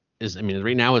is. I mean,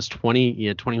 right now it's 20. He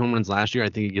had 20 home runs last year. I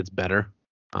think he gets better.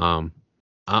 I'm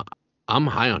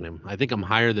high on him. I think I'm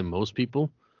higher than most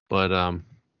people, but I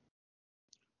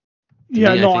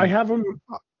have him.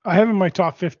 I have him in my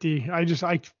top 50.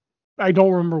 I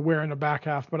don't remember where in the back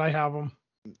half, but I have him.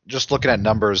 Just looking at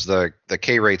numbers, the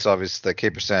K rates, obviously, the K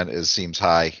percent seems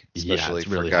high, especially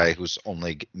for a guy who's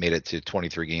only made it to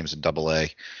 23 games in AA.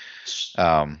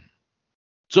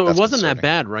 So it wasn't that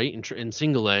bad, right? In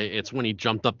single A, it's when he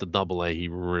jumped up to AA, he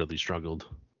really struggled.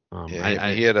 He had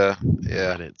a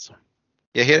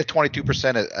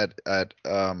 22% at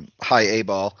high A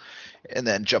ball, and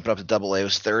then jumping up to AA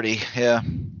was 30. Yeah.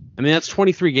 I mean, that's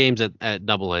 23 games at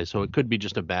AA, so it could be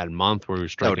just a bad month where we're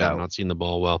striking out and not seeing the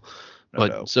ball well.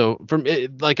 But so from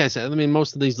like I said, I mean,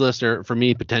 most of these lists are for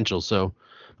me potential. So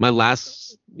my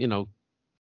last,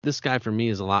 this guy for me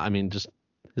is a lot. I mean, just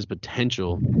his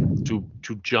potential to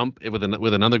jump with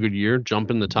another good year, jump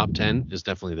in the top 10 is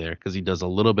definitely there because he does a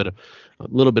little bit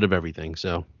of everything.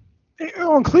 So.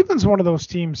 And Cleveland's one of those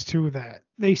teams too that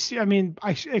they see. I mean,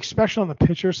 especially on the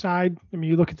pitcher side. I mean,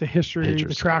 you look at the history,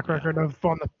 the track record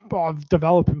of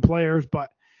developing players,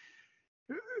 but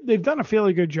they've done a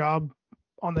fairly good job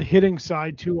on the hitting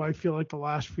side too. I feel like the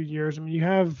last few years. I mean, you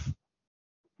have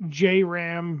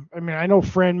J-Ram. I mean, I know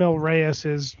Franmil Reyes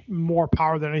is more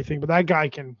power than anything, but that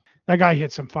guy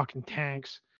hits some fucking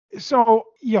tanks. So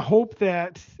you hope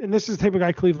that, and this is the type of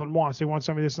guy Cleveland wants. They want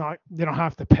somebody they don't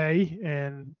have to pay.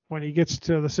 And when he gets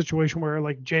to the situation where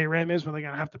like J-Ram is, when they're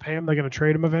going to have to pay him, they're going to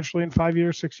trade him eventually in 5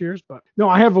 years, 6 years. But no,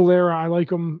 I have Valera. I like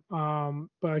him. But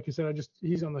like I said,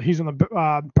 he's on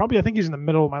the probably, I think he's in the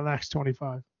middle of my next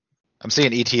 25. I'm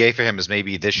seeing ETA for him is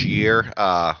maybe this year.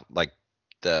 Like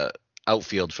the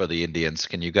outfield for the Indians.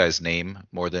 Can you guys name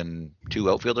more than 2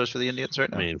 outfielders for the Indians right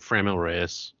now? I mean, Framil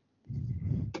Reyes.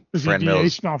 Is he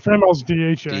DH? No, Framil's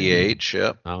DH. DH,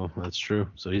 yep. Oh, that's true.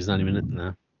 So he's not even in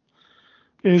there.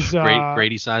 Is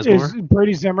Grady Sizemore? Is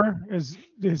Brady Zimmer? Is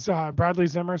Bradley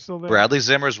Zimmer still there? Bradley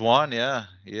Zimmer's one, yeah,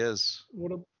 he is.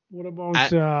 What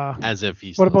about as if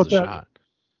he still has a shot?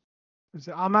 Is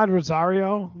it Ahmad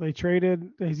Rosario? They traded.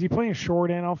 Is he playing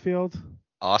short and outfield?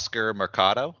 Oscar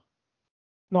Mercado?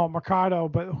 No, Mercado.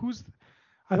 But who's?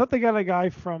 I thought they got a guy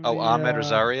from. Ahmed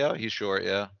Rosario. He's short,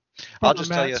 yeah. I'll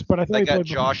just tell you, but I they got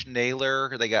Josh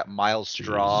Naylor. They got Miles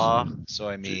Straw. So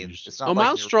I mean, it's not.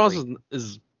 Miles Straw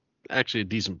is actually a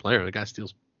decent player. The guy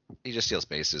steals. He just steals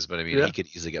bases, but I mean, he could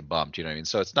easily get bumped. You know what I mean?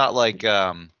 So it's not like,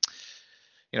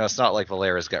 it's not like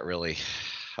Valera's got really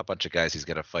a bunch of guys he's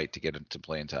got to fight to get into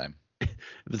playing time.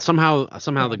 But somehow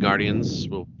the Guardians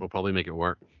will probably make it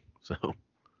work. So.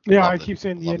 Yeah, I keep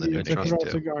saying the Indians.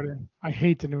 The Guardian. I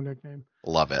hate the new nickname.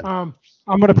 Love it. I'm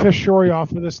gonna piss Shory off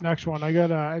for this next one. I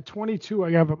got at 22.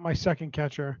 I have my second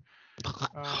catcher.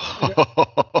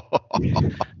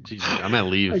 Jesus, I might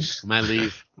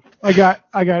leave. I got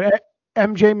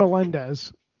MJ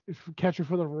Melendez, catcher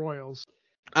for the Royals.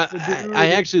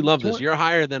 I actually love this. You're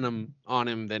higher on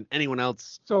him than anyone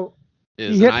else. So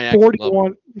is. He hit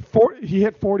 41. He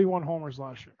hit 41 homers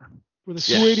last year with a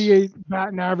 288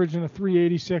 batting average and a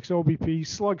 386 OBP. He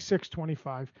slugged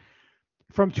 625.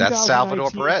 From That's Salvador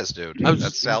Perez, dude.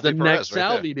 That's Salvador Perez, right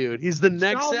Salvi, dude. He's the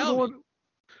next Salvi.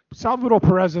 Salvador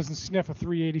Perez doesn't sniff a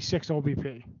 386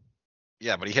 OBP.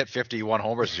 Yeah, but he hit 51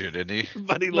 homers, dude, didn't he?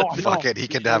 But fuck it, he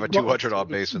can have a 200 on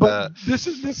base with that. This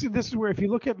is where if you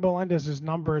look at Melendez's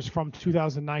numbers from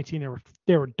 2019,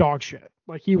 they were dog shit.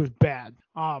 Like he was bad.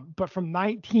 But from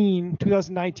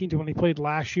 2019 to when he played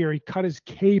last year, he cut his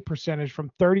K percentage from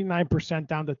 39%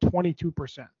 down to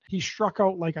 22%. He struck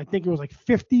out I think it was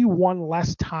 51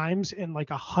 less times and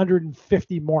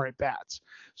 150 more at bats.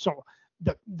 So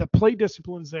the play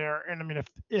discipline's there, and I mean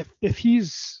if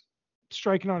he's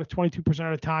striking out at 22% of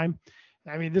the time,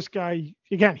 I mean this guy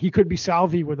again, he could be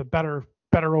Salvi with a better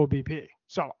OBP.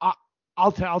 So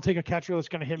I'll take a catcher that's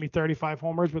going to hit me 35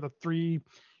 homers with a 3,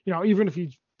 even if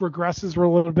he regresses for a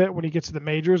little bit when he gets to the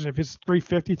majors, if it's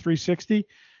 350, 360 and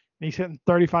he's hitting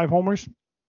 35 homers,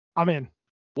 I'm in.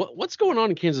 What's going on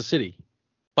in Kansas City?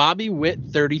 Bobby Witt,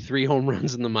 33 home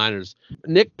runs in the minors.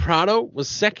 Nick Prado was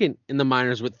second in the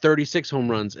minors with 36 home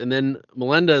runs, and then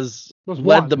Melendez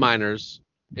led the minors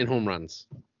in home runs.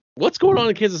 What's going on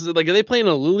in Kansas City? Are they playing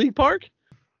a Little League park?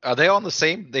 Are they all on the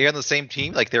same? They're on the same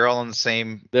team. They're all on the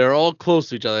same. They're all close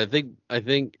to each other. I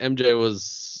think MJ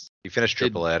was. He finished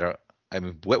AAA.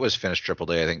 Witt was finished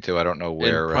AAA. I think too. I don't know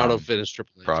where. Prado finished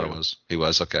AAA. Prado was. He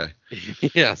was okay.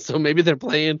 Yeah. So maybe they're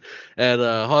playing at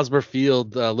Hosmer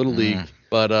Field Little League,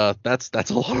 but that's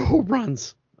a lot of home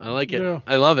runs. I like it. Yeah.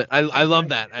 I love it. I love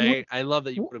that. I love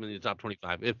that you put him in the top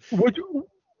 25.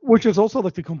 Which is also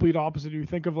the complete opposite. You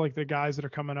think of the guys that are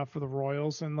coming up for the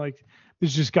Royals, and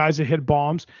there's just guys that hit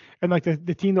bombs, and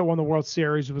the team that won the World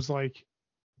Series was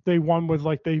they won with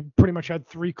they pretty much had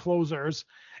 3 closers,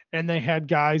 and they had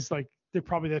guys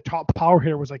probably their top power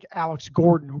hitter was Alex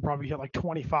Gordon, who probably hit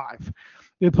 25.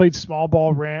 They played small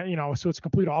ball, so it's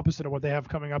complete opposite of what they have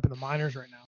coming up in the minors right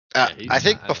now. I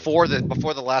think before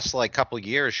the last couple of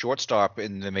years, shortstop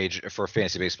in the major for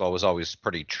fantasy baseball was always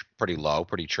pretty low,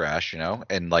 pretty trash,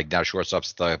 and now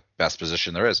shortstop's the best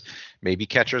position there is. Maybe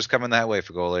catcher's coming that way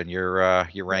for Gola, and your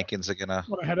rankings are gonna.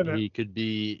 Ahead of it. He could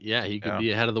be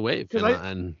ahead of the wave,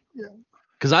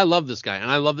 because I love this guy, and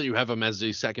I love that you have him as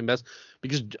the second best,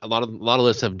 because a lot of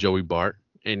lists have Joey Bart,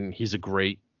 and he's a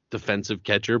great defensive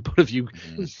catcher, but if you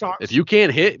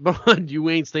can't hit, you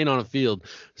ain't staying on a field.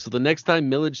 So the next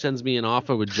time Millage sends me an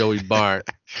offer with Joey Bart,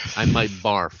 I might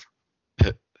barf.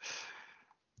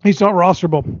 He's not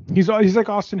rosterable. He's like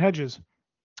Austin Hedges.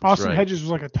 Austin Hedges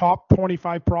was a top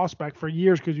 25 prospect for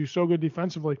years because he was so good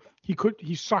defensively.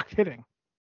 He sucked hitting.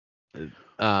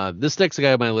 This next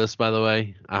guy on my list, by the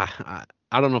way, I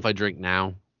don't know if I drink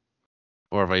now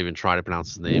or if I even try to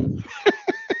pronounce his name.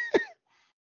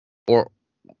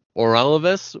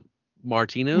 Orelvis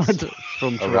Martinez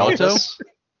from Toronto.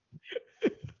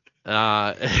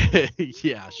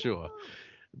 Yeah, sure.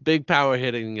 Big power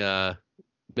hitting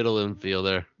middle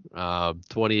infielder.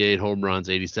 28 home runs,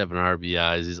 87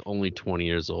 RBIs. He's only 20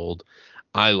 years old.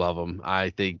 I love him.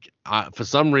 I think for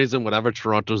some reason, whatever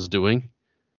Toronto's doing,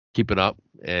 keep it up.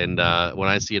 And when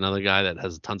I see another guy that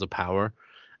has tons of power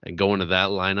and go into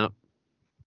that lineup,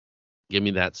 give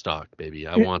me that stock, baby.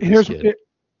 I want this kid.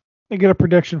 I get a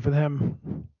prediction for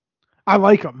him. I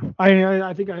like him.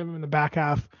 I think I have him in the back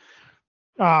half,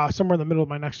 somewhere in the middle of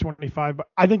my next 25. But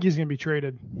I think he's going to be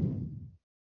traded.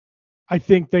 I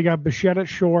think they got Bichette at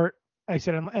short. I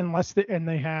said unless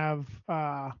they have.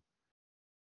 I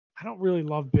don't really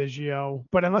love Biggio,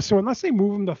 but unless they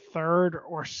move him to third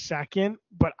or second,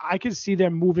 but I could see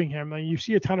them moving him. Like, you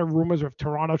see a ton of rumors of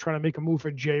Toronto trying to make a move for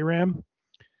J-Ram.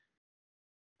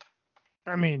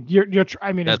 I mean,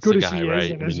 as good as he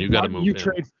is, and you got to move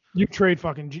him. You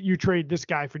trade this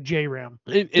guy for J-Ram.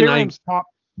 J-Ram's top.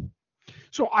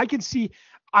 So I can see,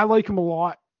 I like him a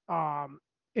lot,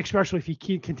 especially if he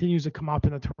continues to come up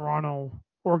in the Toronto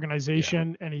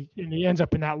organization and he ends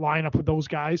up in that lineup with those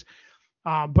guys.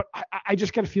 But I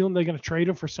just got a feeling they're going to trade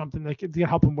him for something that could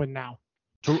help him win now.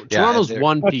 Toronto's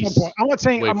one piece. I'm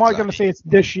not going to say it's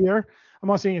this year. I'm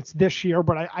not saying it's this year,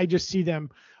 but I just see them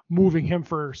moving him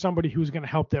for somebody who's going to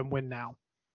help them win now.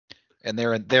 And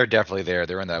they're definitely there.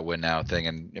 They're in that win now thing.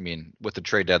 And I mean, with the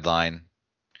trade deadline,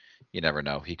 you never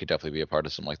know. He could definitely be a part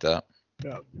of something like that.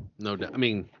 Yeah. No doubt. I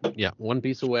mean, one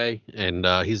piece away, and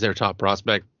he's their top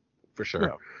prospect for sure.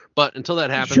 Yeah. But until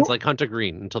that happens, like Hunter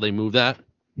Green, until they move that,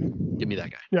 give me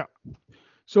that guy. Yeah.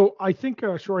 So I think,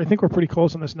 I think we're pretty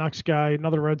close on this next guy,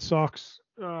 another Red Sox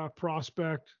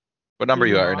prospect. What number are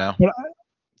you at right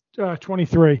now?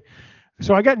 23.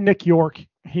 So I got Nick York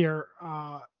here.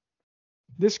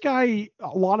 This guy,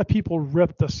 a lot of people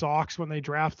ripped the Sox when they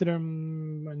drafted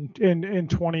him in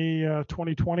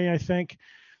 2020, I think.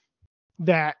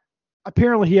 That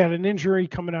apparently he had an injury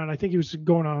coming on. I think he was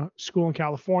going to school in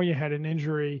California, had an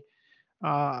injury,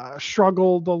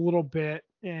 struggled a little bit,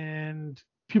 and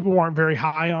people weren't very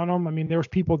high on him. I mean, there was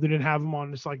people that didn't have him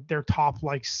on this, like their top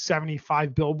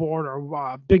 75 billboard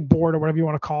or big board or whatever you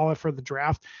want to call it for the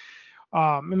draft.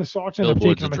 And the Sox ended up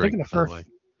taking him, I think, in the first.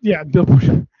 Yeah,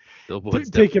 Billboard's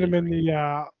taking him in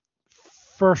the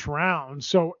first round.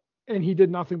 So, and he did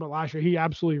nothing but last year. He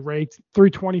absolutely raked.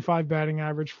 325 batting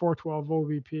average, 412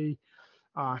 OVP,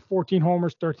 14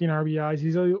 homers, 13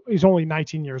 RBIs. He's only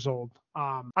 19 years old.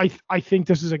 I think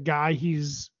this is a guy.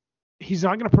 He's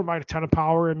not going to provide a ton of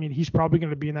power. I mean, he's probably going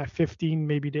to be in that 15,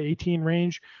 maybe to 18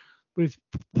 range, with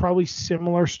probably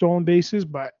similar stolen bases.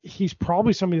 But he's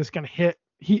probably somebody that's going to hit.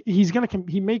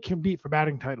 He may compete for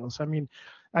batting titles. I mean,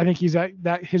 I think he's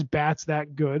that his bat's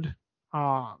that good.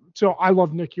 So I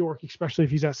love Nick York, especially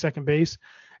if he's at second base.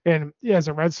 And as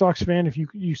a Red Sox fan, if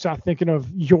you start thinking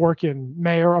of York and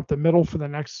Mayer up the middle for the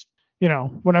next,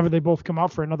 whenever they both come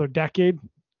out for another decade,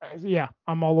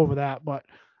 I'm all over that. But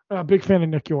a big fan of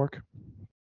Nick York.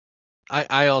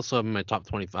 I also have him in my top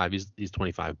 25. He's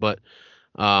 25, but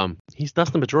he's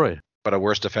Dustin Pedroia. But a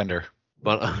worse defender.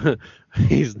 But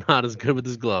he's not as good with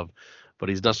his glove. But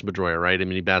he's Dustin Pedroia, right? I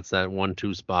mean, he bats that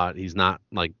 1-2 spot. He's not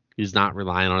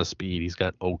relying on his speed. He's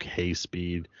got okay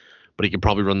speed, but he could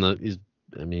probably run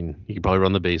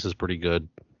the bases pretty good.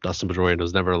 Dustin Pedroia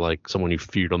was never like someone you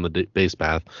feared on the base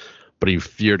path, but you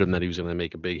feared him that he was going to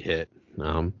make a big hit.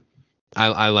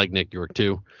 I like Nick York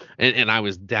too, and I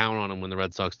was down on him when the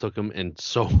Red Sox took him, and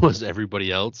so was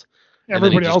everybody else.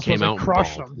 Everybody else came out and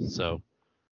crushed him. So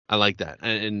I like that,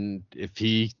 and if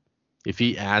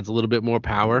he adds a little bit more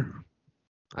power,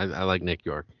 I like Nick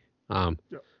York.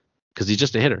 Because he's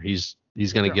just a hitter. He's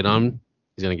going to get on.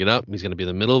 He's going to get up. He's going to be in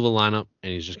the middle of the lineup,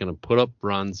 and he's just going to put up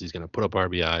runs. He's going to put up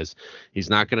RBIs. He's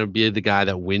not going to be the guy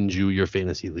that wins you your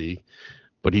fantasy league,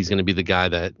 but he's going to be the guy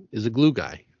that is a glue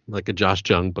guy, like a Josh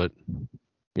Jung, but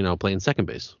playing second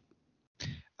base.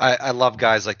 I love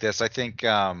guys like this. I think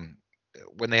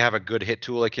when they have a good hit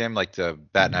tool like him, like the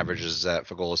batting averages that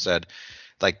Fagola said,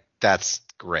 like that's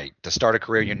great. To start a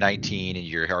career, you're 19 and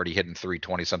you're already hitting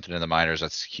 320 something in the minors.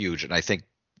 That's huge. And I think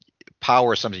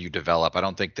power is something you develop. I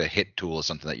don't think the hit tool is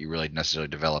something that you really necessarily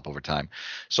develop over time.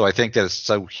 So I think that it's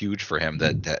so huge for him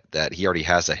that he already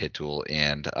has a hit tool.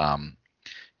 And,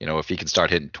 if he can start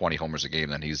hitting 20 homers a game,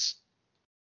 then he's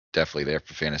definitely there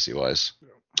for fantasy wise.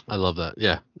 I love that.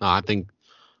 Yeah. No, I think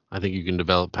you can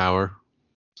develop power.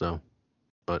 So,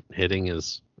 but hitting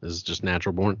is just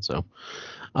natural born. So,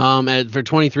 for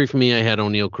 23 for me, I had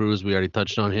O'Neal Cruz. We already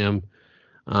touched on him.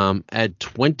 At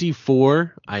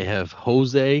 24, I have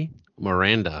Jose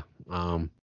Miranda.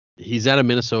 He's out of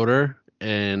Minnesota,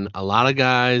 and a lot of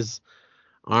guys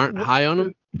aren't high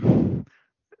on him.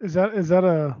 Is that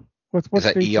a what's is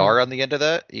that ER on the end of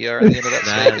that? ER on the end of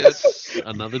that? That's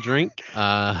another drink.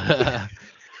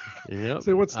 Yep.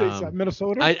 So what state's that?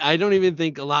 Minnesota? I don't even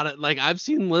think a lot of I've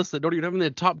seen lists that don't even have in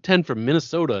the top 10 for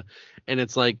Minnesota, and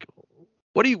it's like,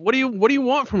 what do you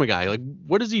want from a guy? Like,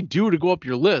 what does he do to go up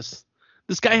your list?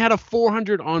 This guy had a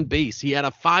 400 on base. He had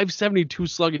a 572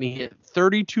 slug, and he hit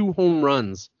 32 home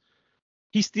runs.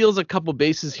 He steals a couple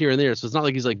bases here and there, so it's not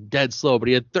like he's like dead slow. But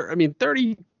he had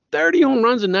 30 home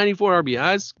runs and 94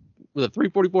 RBIs with a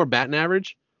 344 batting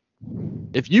average.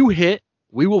 If you hit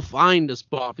We will find a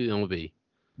spot for the MLB.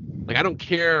 Like, I don't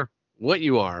care what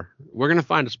you are. We're going to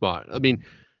find a spot. I mean,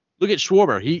 look at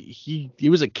Schwarber. He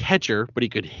was a catcher, but he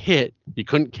could hit. He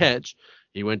couldn't catch.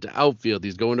 He went to outfield.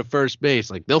 He's going to first base.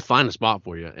 Like, they'll find a spot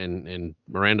for you. And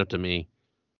Miranda, to me,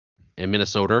 and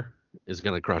Minnesota is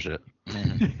going to crush it.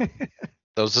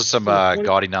 Those are some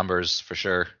gaudy numbers for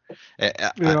sure.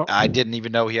 I didn't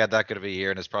even know he had that good of a year,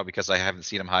 and it's probably because I haven't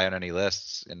seen him high on any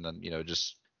lists. And then,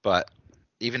 but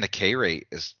even the K rate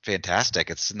is fantastic.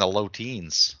 It's in the low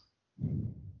teens.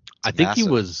 I think massive. He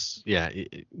was,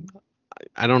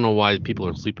 I don't know why people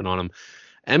are sleeping on him.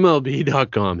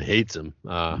 MLB.com hates him.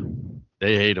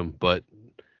 They hate him, but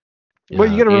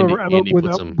well, you got to remember, Andy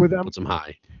puts him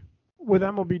high. With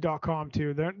MLB.com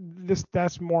too,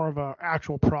 that's more of an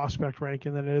actual prospect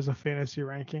ranking than it is a fantasy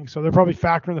ranking. So they're probably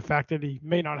factoring the fact that he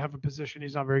may not have a position.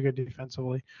 He's not very good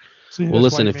defensively. So well,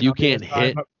 listen, if you can't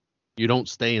hit, you don't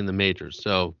stay in the majors.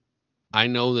 So I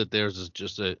know that there's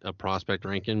just a prospect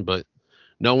ranking, but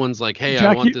no one's like, hey,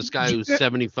 I want this guy who's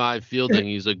 75 fielding.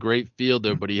 He's a great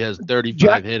fielder, but he has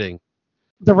 35 hitting.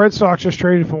 The Red Sox just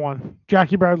traded for one.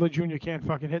 Jackie Bradley Jr. can't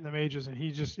fucking hit in the majors, and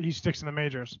he sticks in the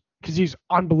majors because he's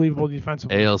unbelievable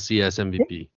defensively. ALCS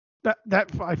MVP. That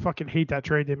I fucking hate that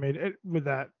trade they made with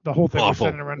that. The whole thing.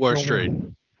 Awful. Worst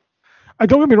trade. I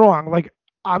don't get me wrong. Like,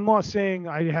 I'm not saying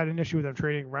I had an issue with them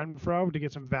trading Renfroe to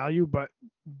get some value, but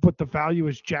the value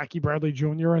is Jackie Bradley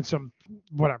Jr. and some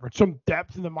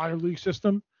depth in the minor league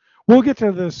system. We'll get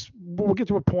to this. We'll get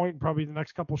to a point probably the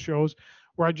next couple shows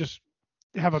where I just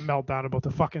have a meltdown about the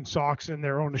fucking Sox and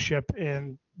their ownership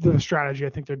and the strategy I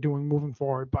think they're doing moving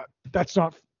forward. But that's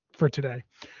not for today.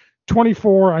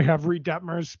 24, I have Reed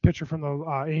Detmers, pitcher from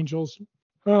the Angels.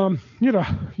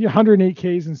 108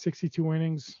 Ks in 62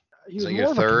 innings. So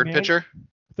your third pitcher?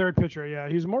 Third pitcher, yeah.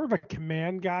 He was more of a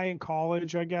command guy in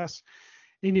college, I guess.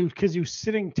 Because he was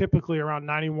sitting typically around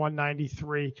 91,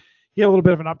 93. He had a little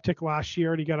bit of an uptick last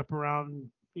year, and he got up around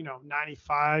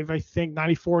 95, I think,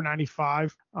 94,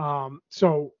 95.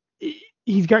 So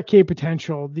he's got K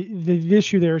potential. The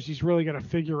issue there is he's really got to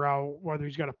figure out whether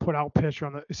he's got to put out pitch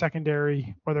on the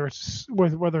secondary, whether it's a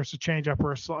changeup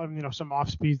or some off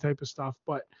speed type of stuff.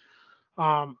 But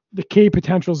the K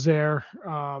potential's there.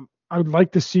 I would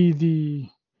like to see he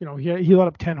let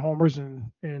up 10 homers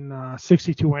in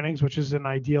 62 innings, which is an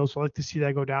ideal. So I'd like to see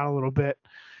that go down a little bit.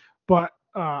 But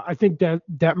I think that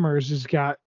Detmers has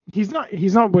got. He's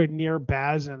not way near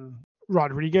Baz and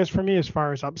Rodriguez for me as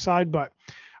far as upside, but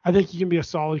I think he can be a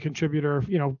solid contributor,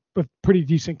 with pretty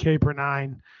decent K per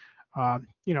 9,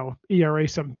 ERA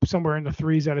somewhere in the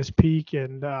 3s at his peak,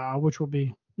 and which will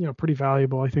be, pretty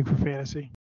valuable, I think, for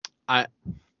fantasy. I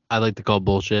like to call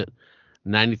bullshit.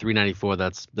 93, 94,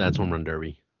 that's home run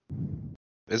derby.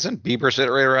 Isn't Bieber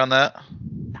sitting right around that?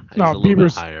 No,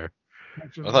 Bieber's higher.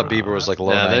 I thought Bieber was like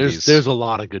low 90s. There's a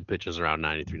lot of good pitches around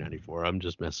 93, 94. I'm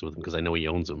just messing with him because I know he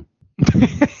owns them.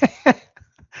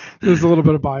 There's a little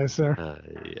bit of bias there.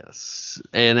 Yes.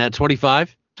 And at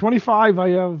 25? 25, I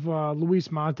have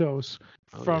Luis Matos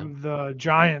from the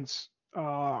Giants.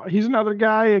 He's another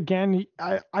guy. Again,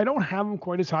 I don't have him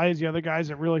quite as high as the other guys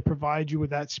that really provide you with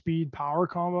that speed power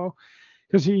combo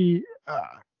because he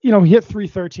hit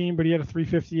 313, but he had a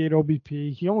 358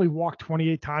 OBP. He only walked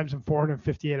 28 times and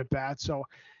 458 at bats. So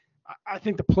I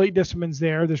think the plate discipline's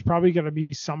there. There's probably going to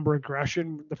be some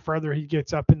regression the further he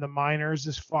gets up in the minors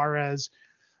as far as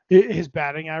his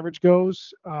batting average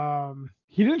goes.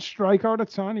 He didn't strike out a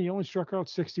ton. He only struck out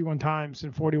 61 times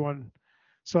in 41.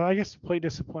 So I guess the plate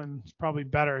discipline is probably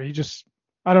better.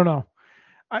 I don't know.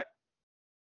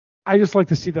 I just like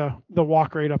to see the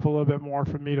walk rate up a little bit more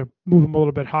for me to move him a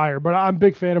little bit higher. But I'm a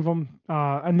big fan of him.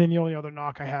 And then the only other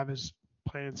knock I have is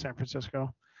playing in San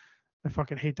Francisco. I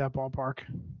fucking hate that ballpark.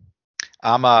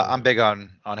 I'm big on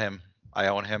him. I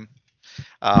own him.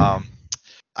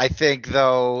 I think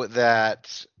though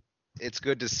that it's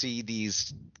good to see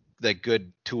these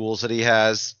good tools that he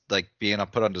has being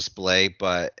put on display,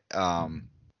 but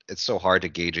it's so hard to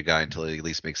gauge a guy until he at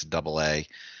least makes a AA.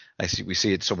 We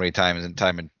see it so many times and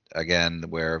time and again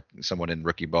where someone in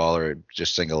rookie ball or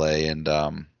just single A and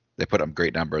they put up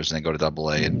great numbers and then go to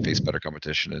AA and face better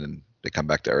competition and then they come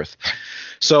back to earth.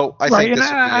 So I think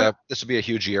this will be a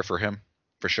huge year for him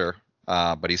for sure.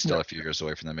 But he's still a few years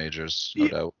away from the majors, no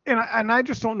doubt. And I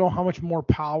just don't know how much more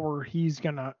power he's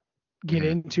gonna get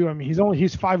into. I mean, he's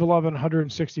 5'11",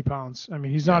 160 pounds. I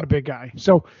mean, he's not a big guy.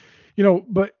 So,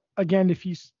 but again, if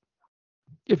he's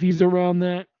around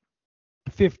that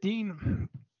 15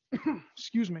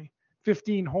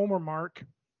 homer mark,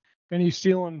 and he's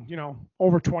stealing,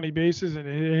 over 20 bases, and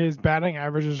his batting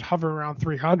average is hovering around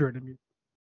 300. I mean,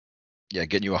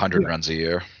 getting you 100 runs a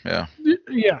year. Yeah.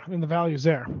 Yeah, and the value's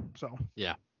there. So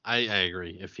yeah, I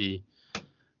agree.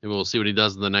 We'll see what he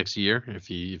does in the next year. If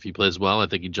he plays well, I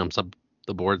think he jumps up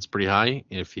the boards pretty high.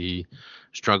 If he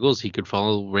struggles, he could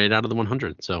fall right out of the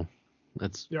 100. So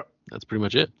that's pretty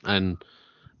much it. And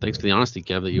thanks for the honesty,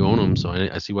 Kev, that you own him. So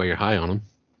I see why you're high on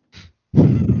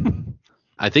him.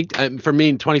 I think for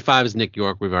me, 25 is Nick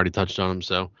York. We've already touched on him.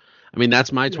 So, I mean,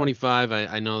 that's my 25.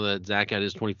 I know that Zach had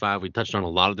his 25. We touched on a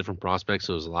lot of different prospects,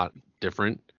 so it was a lot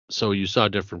different. So you saw a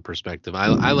different perspective.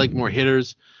 I like more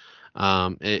hitters.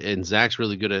 And Zach's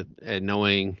really good at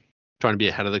knowing, trying to be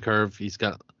ahead of the curve. He's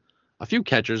got a few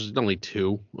catchers, only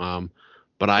 2.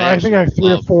 But I think I have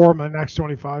 3 or 4 in the next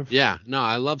 25. Yeah, no,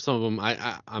 I love some of them.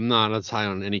 I'm not as high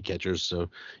on any catchers, so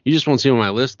you just won't see them on my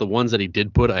list. The ones that he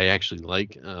did put, I actually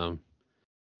like.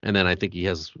 And then I think he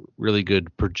has really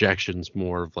good projections,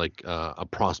 more of like a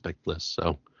prospect list.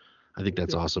 So I think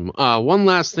that's awesome. One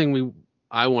last thing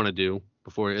I want to do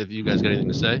before, if you guys got anything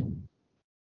to say.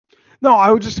 No,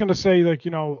 I was just going to say, like,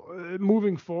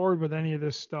 moving forward with any of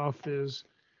this stuff is,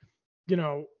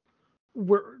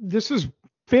 this is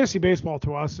fantasy baseball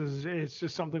to us. It's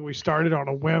just something we started on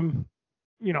a whim,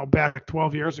 back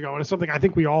 12 years ago. And it's something I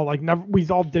think we all we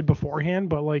all did beforehand,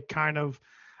 but like kind of,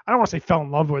 I don't want to say fell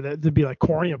in love with it to be like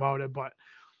corny about it, but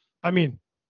I mean,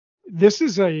 this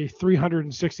is a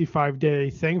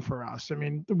 365-day thing for us. I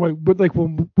mean, like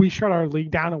when we shut our league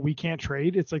down and we can't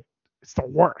trade, it's like, it's the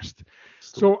worst.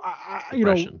 So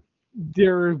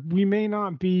we may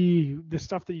not be the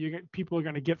stuff that people are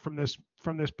going to get from this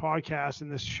podcast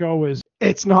and this show is,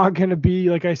 it's not going to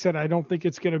be, like I said, I don't think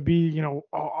it's going to be,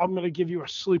 I'm going to give you a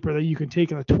sleeper that you can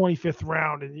take in the 25th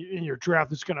round in your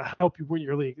draft that's going to help you win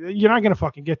your league. You're not going to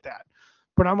fucking get that.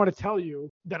 But I'm going to tell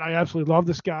you that I absolutely love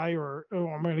this guy, or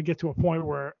I'm going to get to a point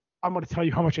where I'm going to tell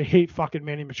you how much I hate fucking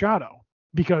Manny Machado,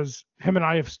 because him and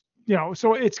I have,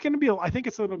 so it's going to be, I think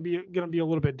it's going to be a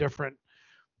little bit different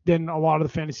than a lot of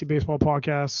the fantasy baseball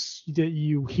podcasts that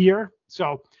you hear.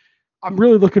 So I'm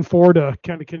really looking forward to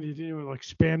kind of continue to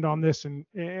expand on this and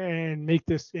make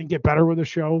this and get better with the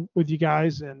show with you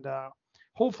guys. And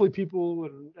hopefully people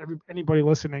and anybody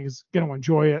listening is going to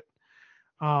enjoy it.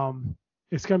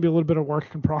 It's going to be a little bit of work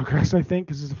in progress, I think,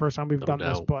 because this is the first time we've done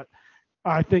this. But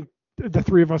I think the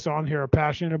 3 of us on here are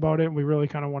passionate about it, and we really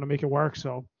kind of want to make it work.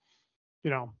 So,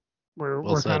 we're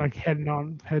kind of heading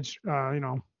on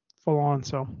full on.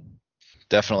 So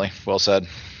definitely well said.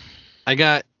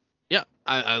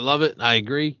 I love it. I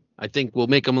agree. I think we'll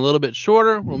make them a little bit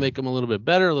shorter. We'll make them a little bit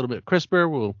better, a little bit crisper.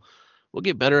 We'll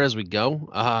get better as we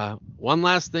go. One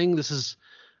last thing. This is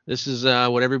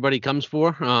what everybody comes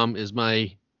for. Is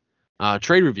my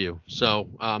trade review. So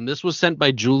this was sent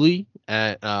by Julie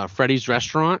at Freddy's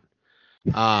Restaurant.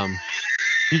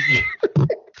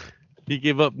 He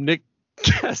gave up Nick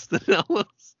Castellanos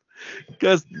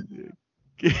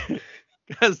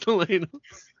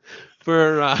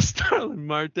for Starlin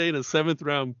Marte, a 7th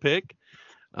round pick.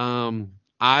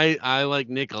 I like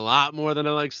Nick a lot more than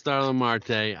I like Starlin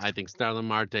Marte. I think Starlin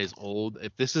Marte is old.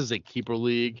 If this is a keeper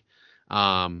league,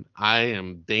 I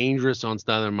am dangerous on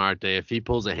Starlin Marte. If he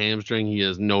pulls a hamstring, he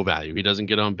has no value. He doesn't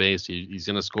get on base. He's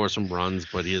going to score some runs,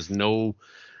 but he has no,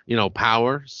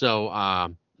 power.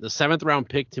 So the 7th round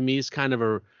pick to me is kind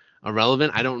of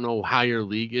irrelevant. I don't know how your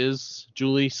league is,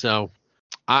 Julie. So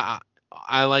I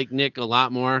like Nick a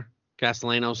lot more.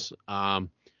 Castellanos.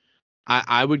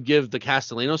 I would give the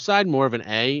Castellanos side more of an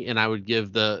A, and I would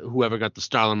give whoever got the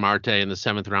Starlin Marte in the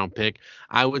 7th round pick,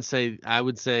 I would say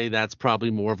that's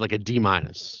probably more of like a D-.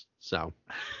 So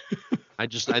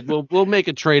we'll make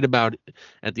a trade about it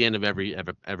at the end of every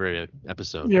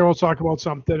episode. Yeah, we'll talk about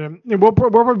something, and we'll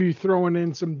probably be throwing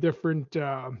in some different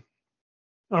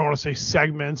I don't want to say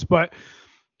segments, but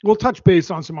we'll touch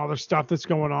base on some other stuff that's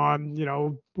going on.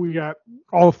 We got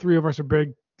all 3 of us are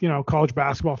big college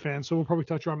basketball fans. So we'll probably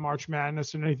touch on March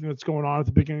Madness and anything that's going on at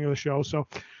the beginning of the show. So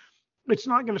it's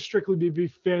not going to strictly be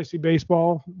fantasy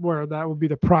baseball, where that will be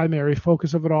the primary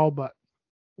focus of it all, but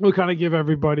we'll kind of give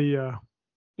everybody, a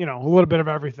little bit of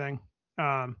everything.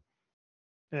 And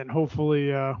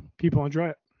hopefully people enjoy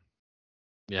it.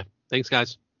 Yeah. Thanks,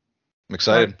 guys. I'm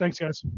excited. Thanks, guys.